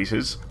Trendy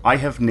tweeted, I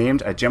have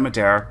named a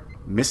Jemadare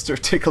Mr.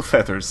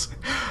 Ticklefeathers.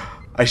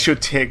 I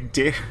should take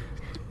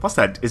what's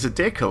that? Is it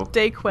Dayquil?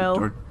 Dayquil.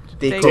 Or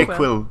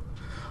Dayquil.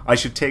 I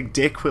should take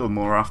Dayquil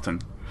more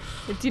often.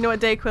 Do you know what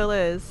Dayquil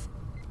is?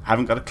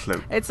 Haven't got a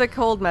clue. It's a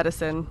cold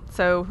medicine,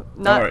 so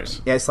not.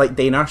 Right. Yeah, it's like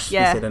day nurse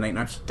instead of night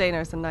nurse. Day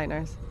nurse and night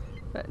nurse.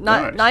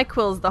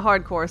 NyQuil's the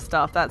hardcore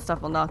stuff. That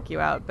stuff will knock you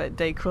out, but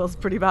Dayquil's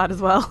pretty bad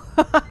as well.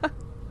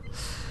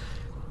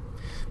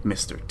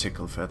 Mr.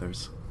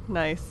 Ticklefeathers.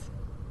 Nice.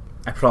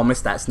 I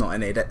promise that's not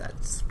an edit.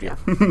 That's real.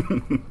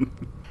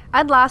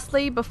 And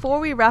lastly,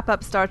 before we wrap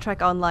up Star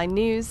Trek Online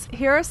news,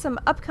 here are some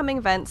upcoming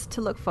events to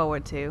look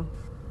forward to.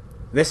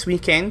 This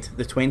weekend,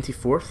 the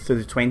 24th to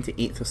the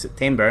 28th of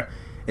September,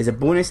 is a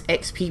bonus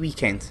XP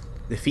weekend.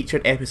 The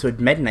featured episode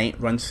Midnight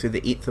runs through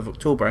the 8th of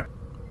October,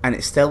 and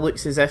it still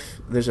looks as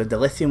if there's a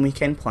Dilithium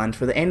weekend planned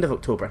for the end of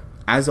October.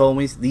 As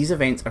always, these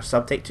events are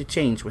subject to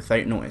change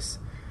without notice.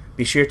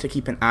 Be sure to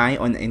keep an eye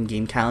on the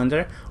in-game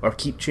calendar, or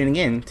keep tuning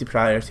in to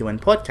Priority 1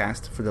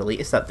 Podcast for the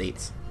latest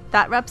updates.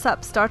 That wraps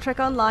up Star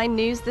Trek Online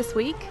news this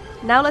week.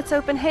 Now let's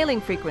open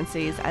hailing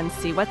frequencies and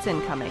see what's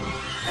incoming.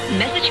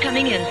 Message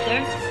coming in, sir.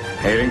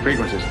 Hailing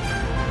frequencies.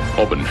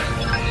 Open.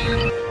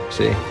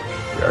 See,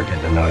 we are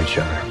getting to know each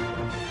other.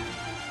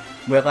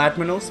 Well,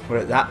 Admirals, we're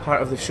at that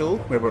part of the show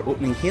where we're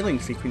opening hailing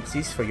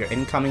frequencies for your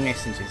incoming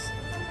messages.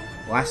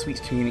 Last week's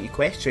community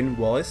question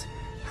was,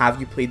 have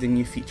you played the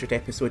new featured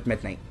episode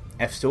Midnight?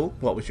 If so,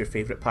 what was your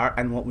favourite part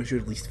and what was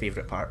your least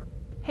favourite part?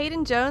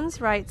 Hayden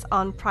Jones writes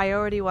on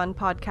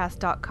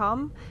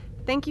PriorityOnePodcast.com,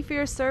 "Thank you for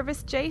your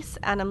service, Jace,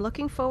 and I'm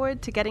looking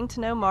forward to getting to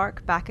know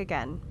Mark back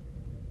again."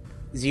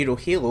 Zero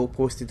Halo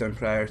posted on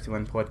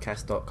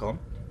PriorityOnePodcast.com,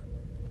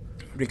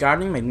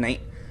 "Regarding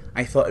Midnight,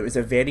 I thought it was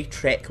a very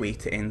Trek way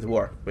to end the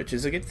war, which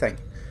is a good thing.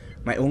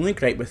 My only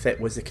gripe with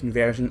it was the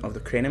conversion of the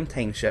Krenim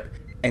timeship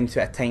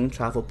into a time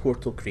travel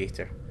portal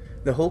creator.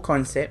 The whole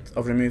concept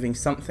of removing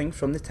something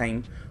from the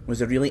time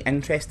was a really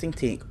interesting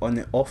take on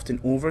the often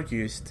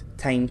overused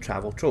time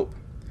travel trope.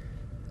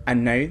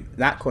 And now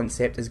that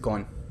concept is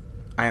gone.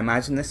 I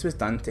imagine this was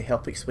done to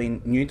help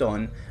explain New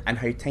Dawn and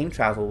how time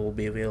travel will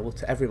be available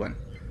to everyone,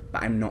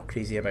 but I'm not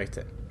crazy about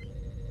it."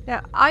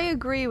 Now, I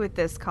agree with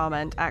this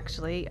comment,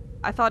 actually.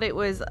 I thought it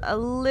was a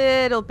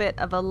little bit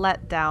of a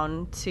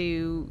letdown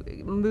to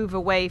move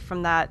away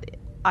from that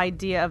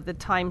idea of the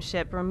time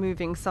ship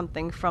removing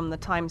something from the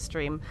time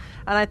stream,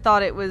 and I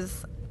thought it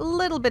was a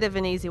little bit of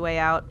an easy way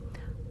out.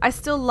 I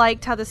still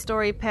liked how the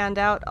story panned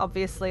out.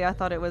 Obviously, I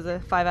thought it was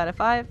a 5 out of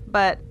 5,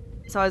 but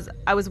so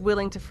I was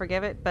willing to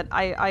forgive it, but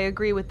I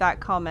agree with that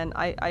comment.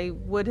 I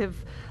would have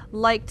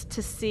liked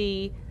to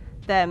see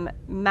them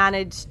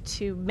manage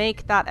to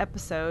make that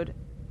episode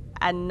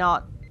and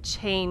not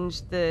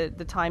change the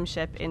time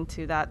ship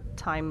into that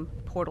time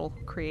portal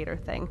creator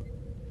thing.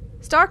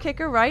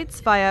 Starkicker writes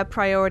via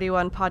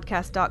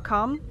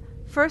PriorityOnePodcast.com,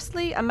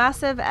 "Firstly, a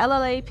massive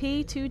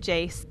LLAP to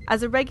Jace.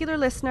 As a regular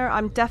listener,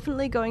 I'm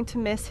definitely going to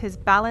miss his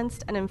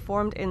balanced and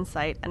informed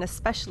insight, and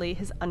especially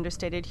his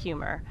understated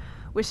humor.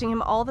 Wishing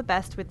him all the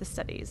best with the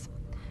studies.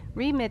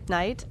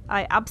 Re-Midnight,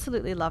 I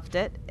absolutely loved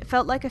it. It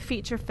felt like a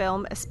feature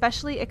film,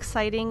 especially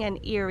exciting and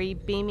eerie,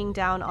 beaming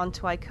down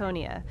onto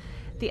Iconia.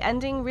 The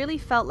ending really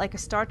felt like a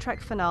Star Trek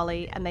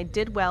finale, and they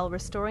did well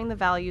restoring the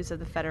values of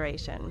the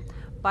Federation.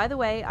 By the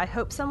way, I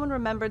hope someone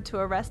remembered to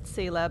arrest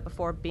Sela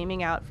before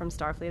beaming out from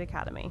Starfleet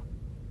Academy."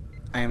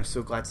 I am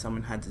so glad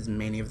someone had as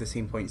many of the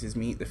same points as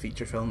me. The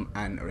feature film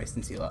and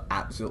Arresting Sela.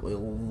 Absolutely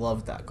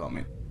loved that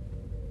comment.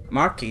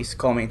 Marquise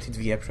commented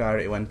via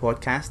Priority One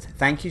Podcast,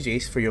 "Thank you,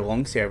 Jace, for your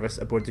long service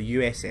aboard the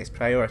USS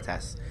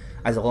Prioritas.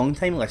 As a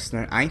long-time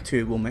listener, I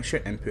too will miss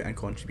your input and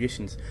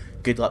contributions.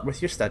 Good luck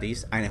with your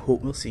studies, and I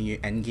hope we'll see you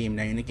in-game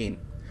now and again.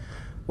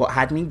 What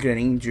had me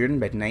grinning during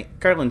Midnight?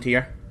 Curland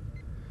here.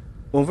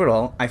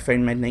 Overall, I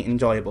found Midnight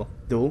enjoyable,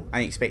 though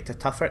I expect a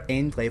tougher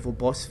end-level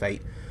boss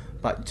fight,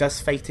 but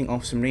just fighting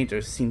off some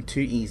raiders seemed too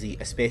easy,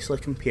 especially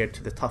compared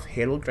to the tough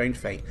Herald ground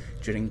fight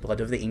during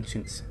Blood of the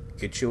Ancients.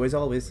 Good show as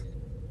always."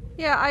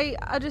 Yeah, I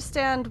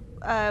understand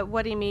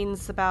what he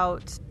means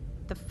about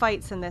the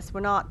fights in this were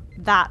not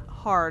that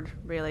hard,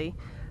 really.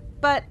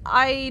 But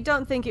I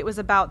don't think it was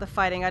about the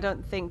fighting. I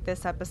don't think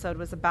this episode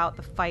was about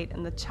the fight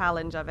and the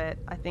challenge of it.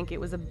 I think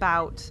it was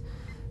about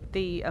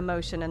the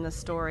emotion and the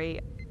story.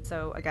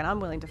 So, again,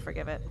 I'm willing to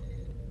forgive it.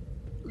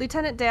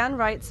 Lieutenant Dan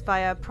writes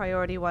via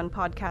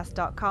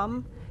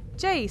PriorityOnePodcast.com,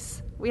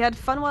 "Jace, we had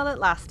fun while it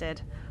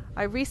lasted.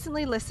 I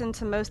recently listened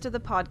to most of the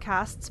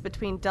podcasts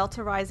between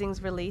Delta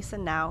Rising's release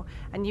and now,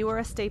 and you are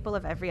a staple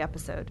of every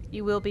episode.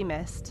 You will be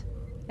missed.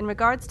 In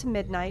regards to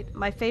Midnight,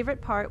 my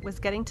favorite part was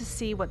getting to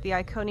see what the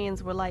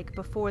Iconians were like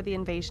before the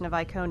invasion of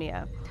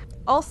Iconia.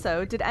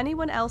 Also, did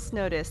anyone else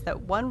notice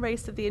that one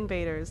race of the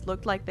invaders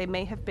looked like they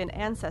may have been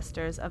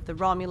ancestors of the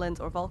Romulans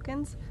or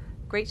Vulcans?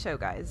 Great show,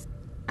 guys."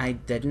 I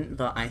didn't,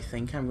 but I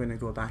think I'm going to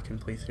go back and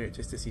play through it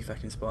just to see if I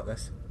can spot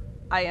this.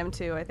 I am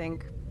too, I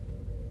think.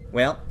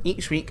 Well,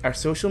 each week our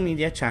social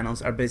media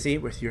channels are busy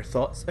with your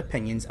thoughts,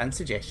 opinions and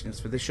suggestions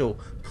for the show.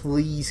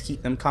 Please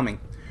keep them coming.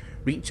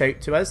 Reach out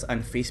to us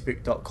on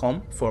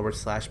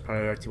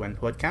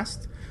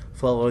facebook.com/PriorityOnePodcast,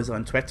 follow us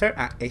on Twitter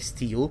at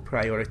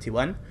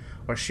STOPriority1,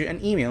 or shoot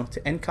an email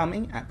to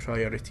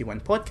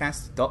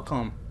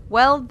incoming@PriorityOnePodcast.com.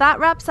 Well, that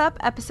wraps up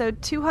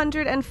episode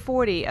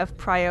 240 of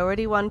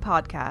Priority One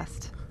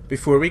Podcast.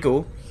 Before we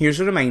go,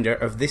 here's a reminder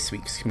of this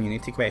week's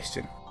community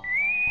question.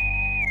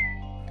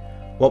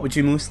 What would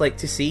you most like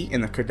to see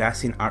in the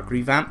Cardassian arc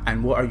revamp,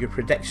 and what are your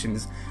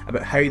predictions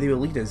about how they will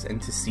lead us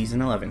into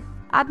Season 11?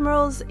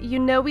 Admirals, you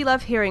know we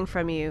love hearing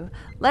from you.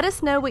 Let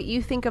us know what you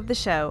think of the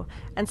show,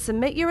 and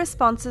submit your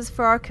responses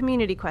for our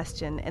community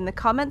question in the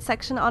comment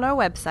section on our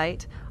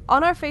website,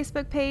 on our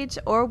Facebook page,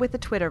 or with a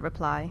Twitter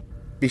reply.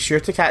 Be sure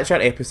to catch our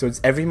episodes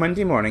every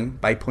Monday morning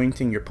by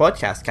pointing your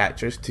podcast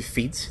catchers to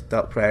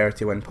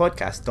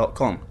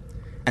feeds.PriorityOnePodcast.com,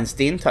 and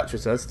stay in touch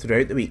with us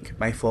throughout the week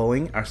by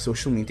following our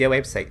social media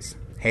websites.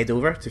 Head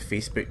over to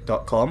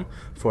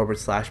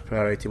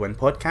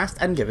facebook.com/PriorityOnePodcast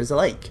and give us a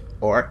like,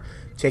 or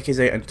check us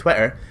out on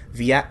Twitter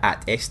via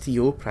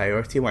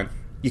 @STOPriority1.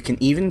 You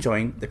can even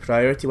join the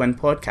Priority One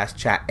Podcast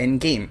chat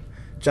in-game.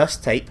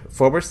 Just type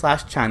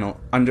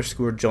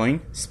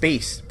 /channel_join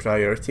space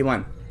Priority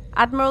 1.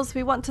 Admirals,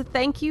 we want to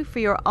thank you for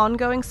your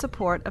ongoing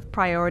support of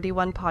Priority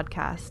 1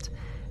 podcast.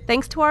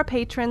 Thanks to our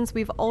patrons,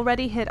 we've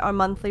already hit our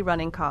monthly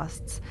running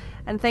costs.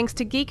 And thanks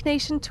to Geek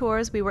Nation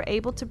Tours, we were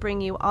able to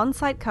bring you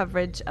on-site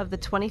coverage of the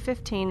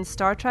 2015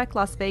 Star Trek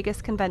Las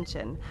Vegas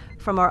convention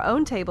from our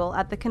own table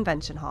at the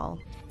convention hall.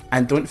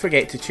 And don't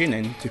forget to tune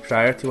in to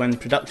Priority 1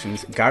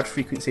 Productions' Guard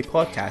Frequency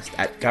podcast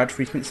at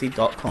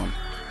guardfrequency.com,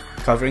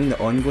 covering the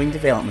ongoing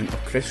development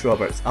of Chris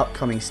Roberts'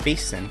 upcoming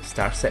space sim,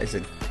 Star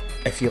Citizen.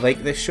 If you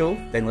like this show,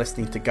 then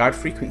listening to Guard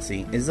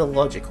Frequency is the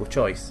logical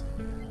choice.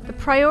 The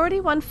Priority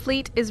 1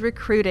 fleet is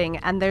recruiting,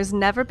 and there's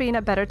never been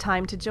a better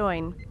time to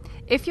join.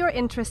 If you're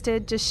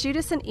interested, just shoot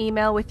us an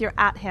email with your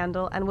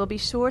 @handle and we'll be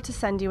sure to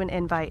send you an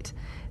invite.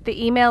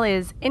 The email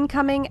is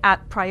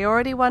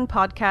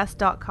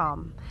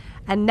incoming@priority1podcast.com.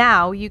 And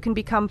now you can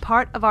become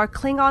part of our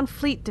Klingon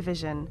Fleet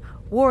Division,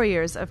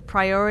 Warriors of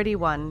Priority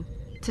 1.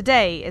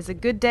 Today is a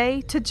good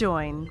day to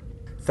join.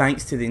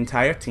 Thanks to the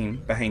entire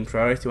team behind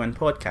Priority 1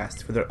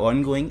 podcast for their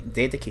ongoing,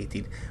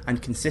 dedicated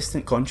and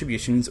consistent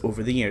contributions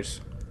over the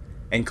years,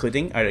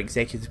 including our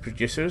executive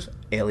producers,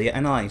 Elliot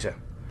and Elijah.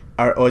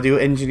 Our audio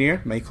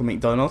engineer, Michael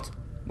McDonald,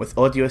 with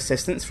audio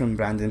assistance from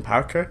Brandon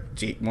Parker,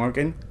 Jake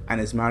Morgan,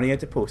 and Ismaria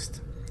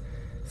DePost.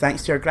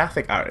 Thanks to our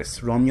graphic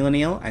artists, Romulan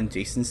Ale and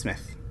Jason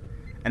Smith.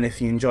 And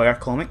if you enjoy our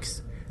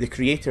comics, the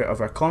creator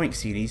of our comic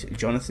series,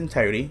 Jonathan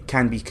Towry,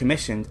 can be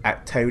commissioned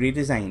at Towry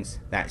Designs.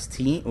 That's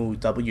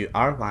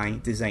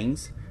TOWRY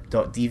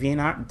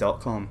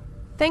Designs.deviantart.com.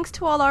 Thanks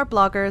to all our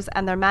bloggers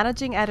and their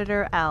managing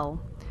editor, Elle.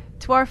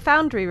 To our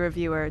Foundry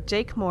reviewer,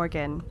 Jake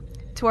Morgan.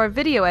 To our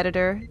video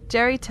editor,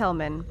 Jerry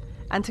Tillman.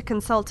 And to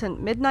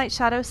consultant Midnight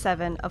Shadow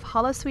 7 of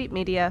Holosuite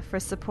Media for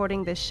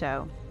supporting this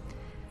show.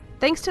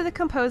 Thanks to the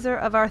composer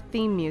of our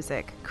theme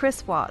music,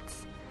 Chris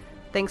Watts.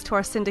 Thanks to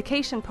our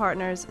syndication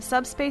partners,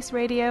 Subspace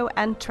Radio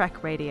and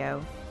Trek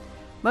Radio.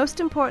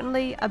 Most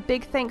importantly, a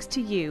big thanks to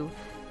you,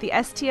 the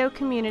STO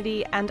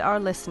community and our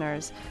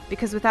listeners,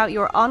 because without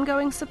your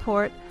ongoing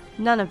support,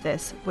 none of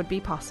this would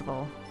be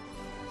possible.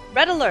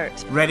 Red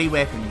alert! Ready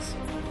weapons.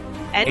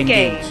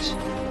 Engage.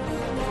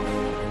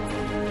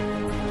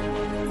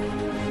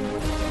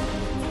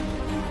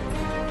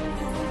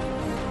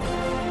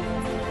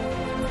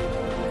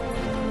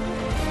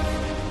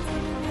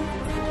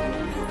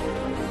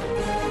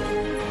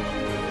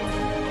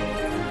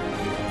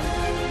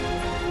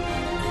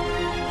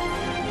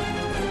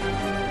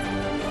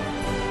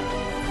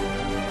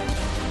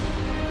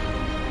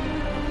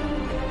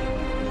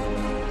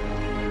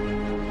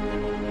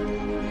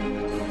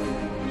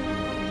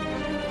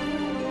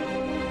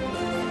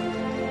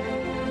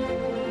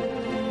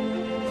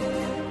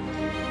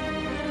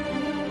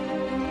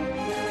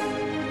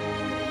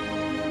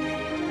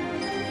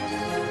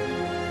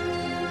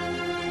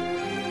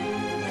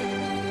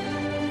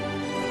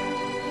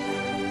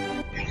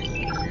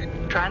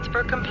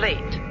 Transfer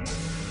complete.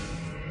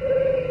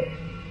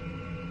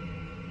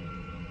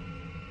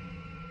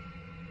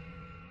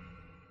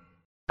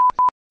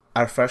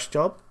 Our first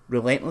job,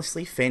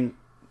 relentlessly fend...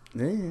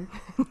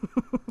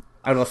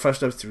 Our first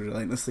job is to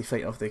relentlessly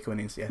fight off the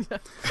Iconians, yes. Yeah.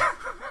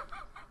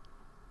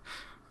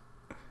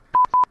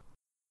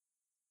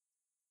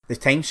 The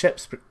time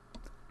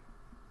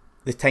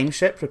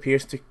ship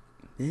prepares to...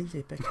 I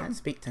can't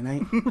speak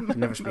tonight. I can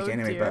never speak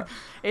anyway, dear. but...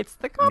 It's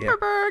the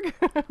Copperberg!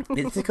 Yeah.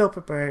 It's the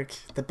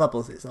Copperberg. The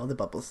bubbles, it's all the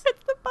bubbles.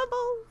 It's the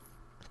bubbles!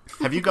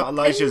 Have you got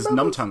Elijah's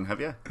Numtung,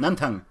 have you?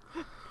 Numtung.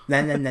 No.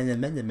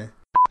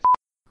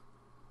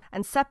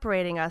 And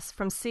separating us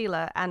from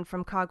Sela and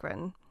from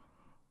Cogran.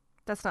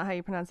 That's not how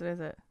you pronounce it, is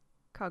it?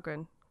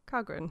 Cogran.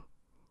 How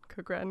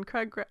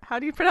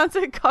do you pronounce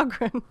it?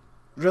 Cogran.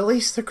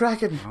 Release the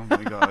Kraken. Oh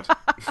my god.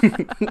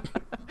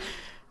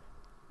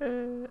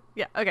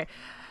 Yeah, okay.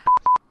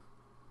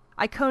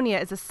 Iconia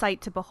is a sight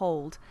to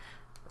behold.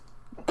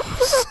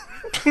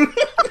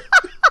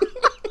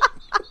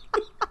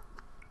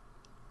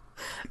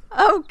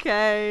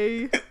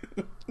 Okay.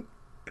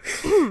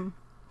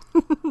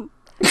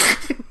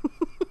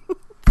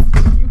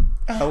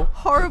 Ow.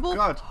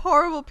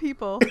 Horrible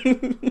people.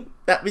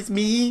 That was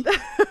me.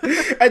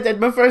 I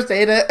did my first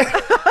edit.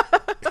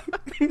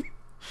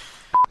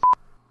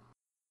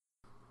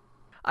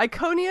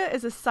 Iconia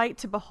is a sight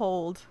to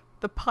behold.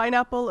 The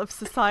pineapple of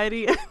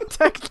society and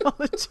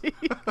technology.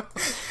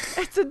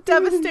 It's a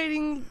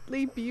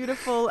devastatingly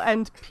beautiful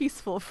and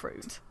peaceful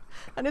fruit.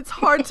 And it's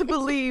hard to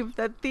believe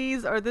that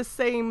these are the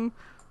same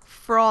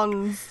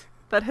fronds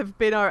that have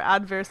been our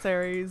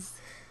adversaries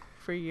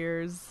for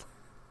years.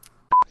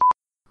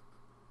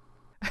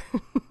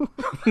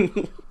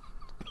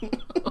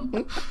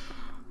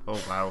 Oh,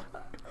 wow.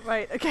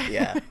 Right, okay.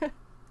 Yeah.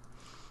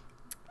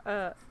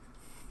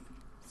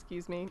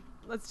 Excuse me.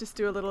 Let's just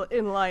do a little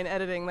inline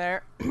editing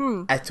there.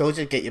 I told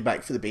you to get you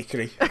back for the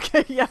bakery.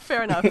 Okay, yeah,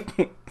 fair enough.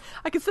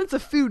 I can sense a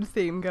food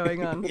theme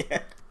going on.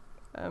 Yeah.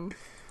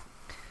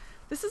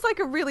 This is like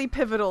a really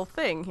pivotal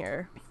thing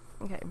here.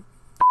 Okay.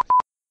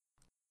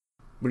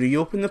 We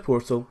reopen the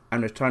portal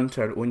and return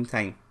to our own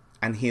time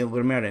and hail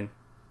Remerin.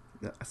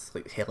 That's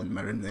like Helen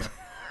Mirren there.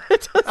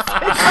 It does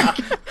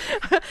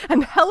say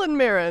and Helen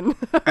Mirren.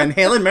 And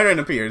Helen Mirren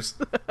appears.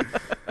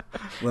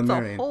 It's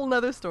a whole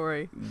nother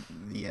story.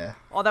 Yeah.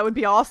 Oh, that would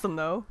be awesome,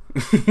 though.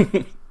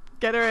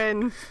 Get her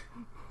in.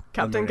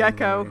 Captain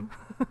Gecko.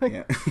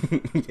 Yeah.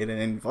 Get her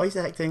in voice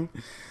acting.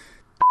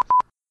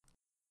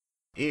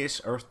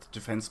 8 Earth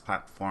defense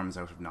platforms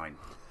out of 9.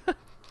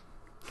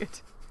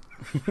 Good.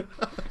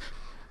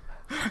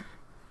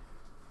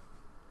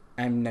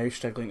 I'm now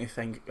struggling to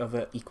think of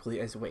it equally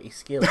as witty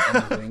scale.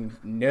 I'm going,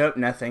 nope,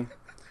 nothing.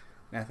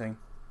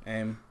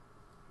 I'd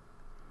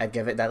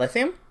give it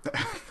dilithium.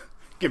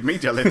 Give me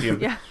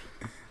dilithium. Yeah.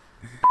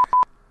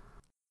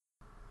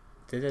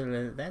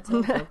 That's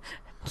helpful.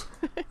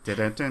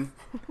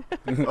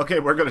 Okay,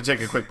 we're going to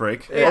take a quick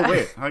break. Yeah. Oh,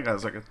 wait. Hang on a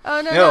second.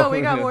 Oh, no,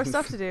 we got more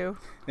stuff to do.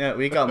 Yeah,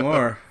 we got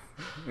more.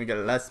 We got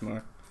lots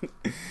more.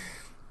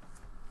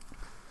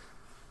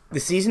 The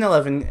season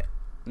 11...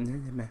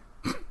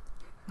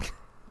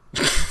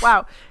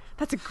 Wow,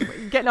 that's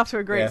getting off to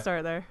a great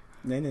start there.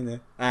 No.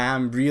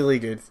 I'm really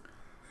good.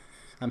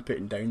 I'm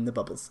putting down the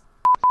bubbles.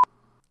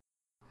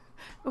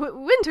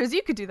 Winters,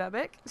 you could do that,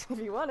 Mick, if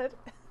you wanted.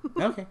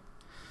 Okay.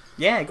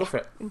 Yeah, go for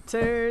it.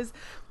 Winters.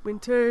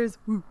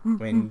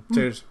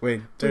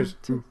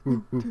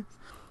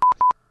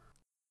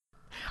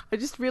 I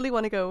just really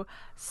want to go,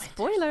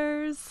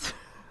 spoilers.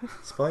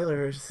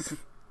 Spoilers,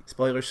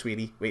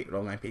 sweetie. Wait,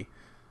 wrong IP.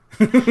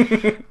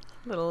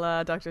 Little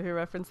Doctor Who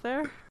reference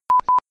there.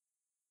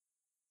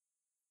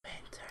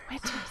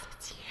 Winters,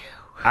 it's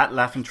you. At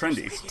Laughing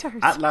Trendy.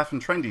 Winters. At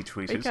Laughing Trendy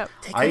tweeted.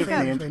 I've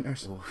named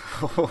Winters.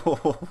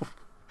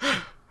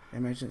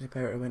 Emergency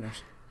power to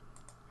Winters.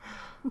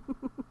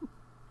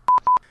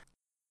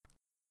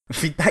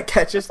 Feedback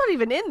catches. It's not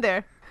even in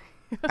there.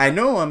 I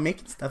know, I'm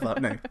making stuff up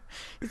now.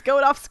 He's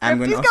going off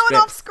script.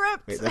 Off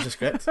script. Wait, there's a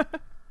script?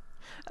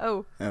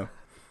 Oh.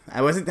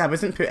 I wasn't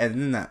put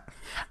in that.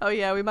 Oh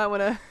yeah, we might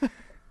want to.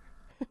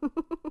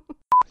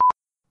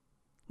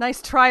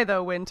 Nice try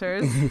though,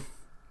 Winters.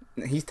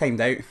 He's timed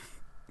out.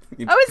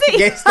 Oh, is he?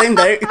 Yes, timed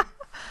out.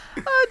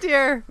 Oh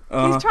dear.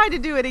 He's tried to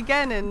do it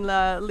again and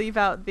leave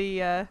out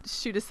the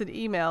shoot us an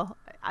email.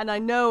 And I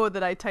know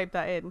that I typed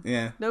that in.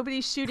 Yeah.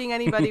 Nobody's shooting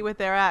anybody with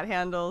their @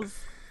 handles.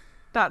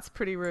 That's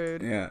pretty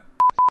rude. Yeah.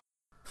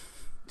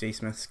 J.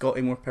 Smith,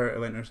 Scotty more power to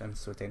Winters. I'm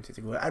so tempted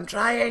to go, I'm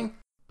trying.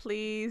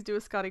 Please do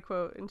a Scotty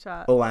quote in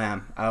chat. Oh, I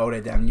am. I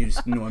already am. You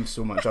just know I'm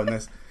so much on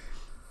this.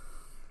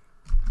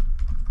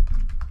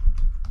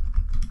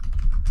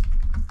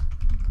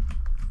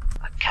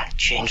 I can't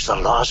change the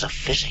laws of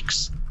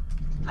physics.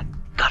 I've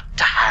got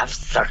to have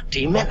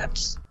 30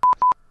 minutes.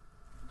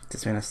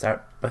 Just when I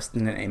start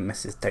busting into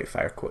Mrs.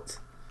 Doubtfire quotes.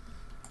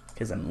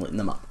 Because I'm looking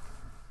them up.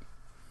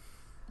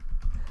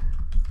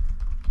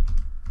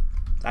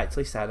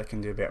 Actually, Sarah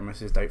can do better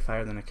Mrs.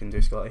 Doubtfire than I can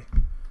do Scotty.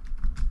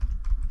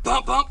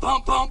 Bump, bump,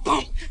 bump, bump,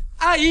 bump.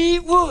 I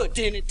eat wood.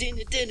 Dinner,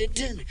 dinner, dinner,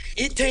 dinner.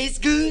 It tastes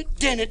good.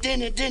 Dinner,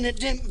 dinner, dinner,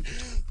 dinner.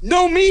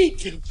 No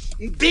meat.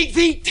 Big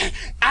feet.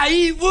 I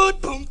eat wood.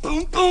 Boom,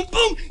 boom, boom,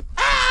 boom.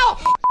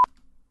 Ow!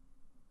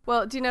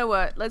 Well, do you know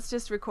what? Let's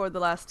just record the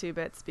last 2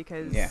 bits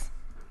because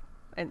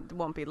it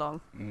won't be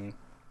long.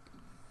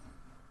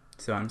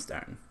 So I'm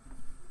starting.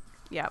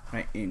 Yeah.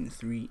 Right, in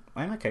 3.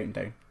 Why am I counting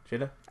down?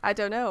 Should I? I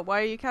don't know.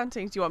 Why are you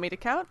counting? Do you want me to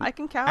count? I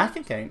can count. I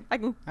can count.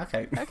 I'll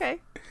count. Okay.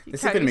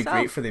 This is going to be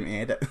great for them to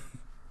edit.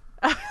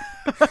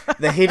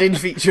 The hidden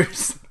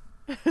features.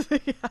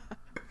 Yeah.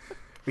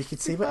 We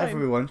could say whatever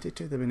we wanted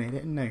to them in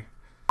editing now.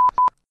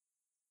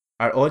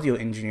 Our audio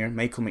engineer,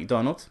 Michael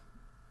McDonald,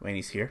 when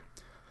he's here.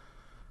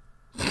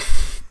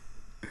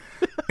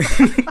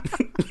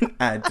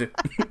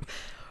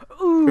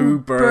 Ooh,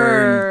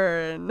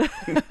 burn.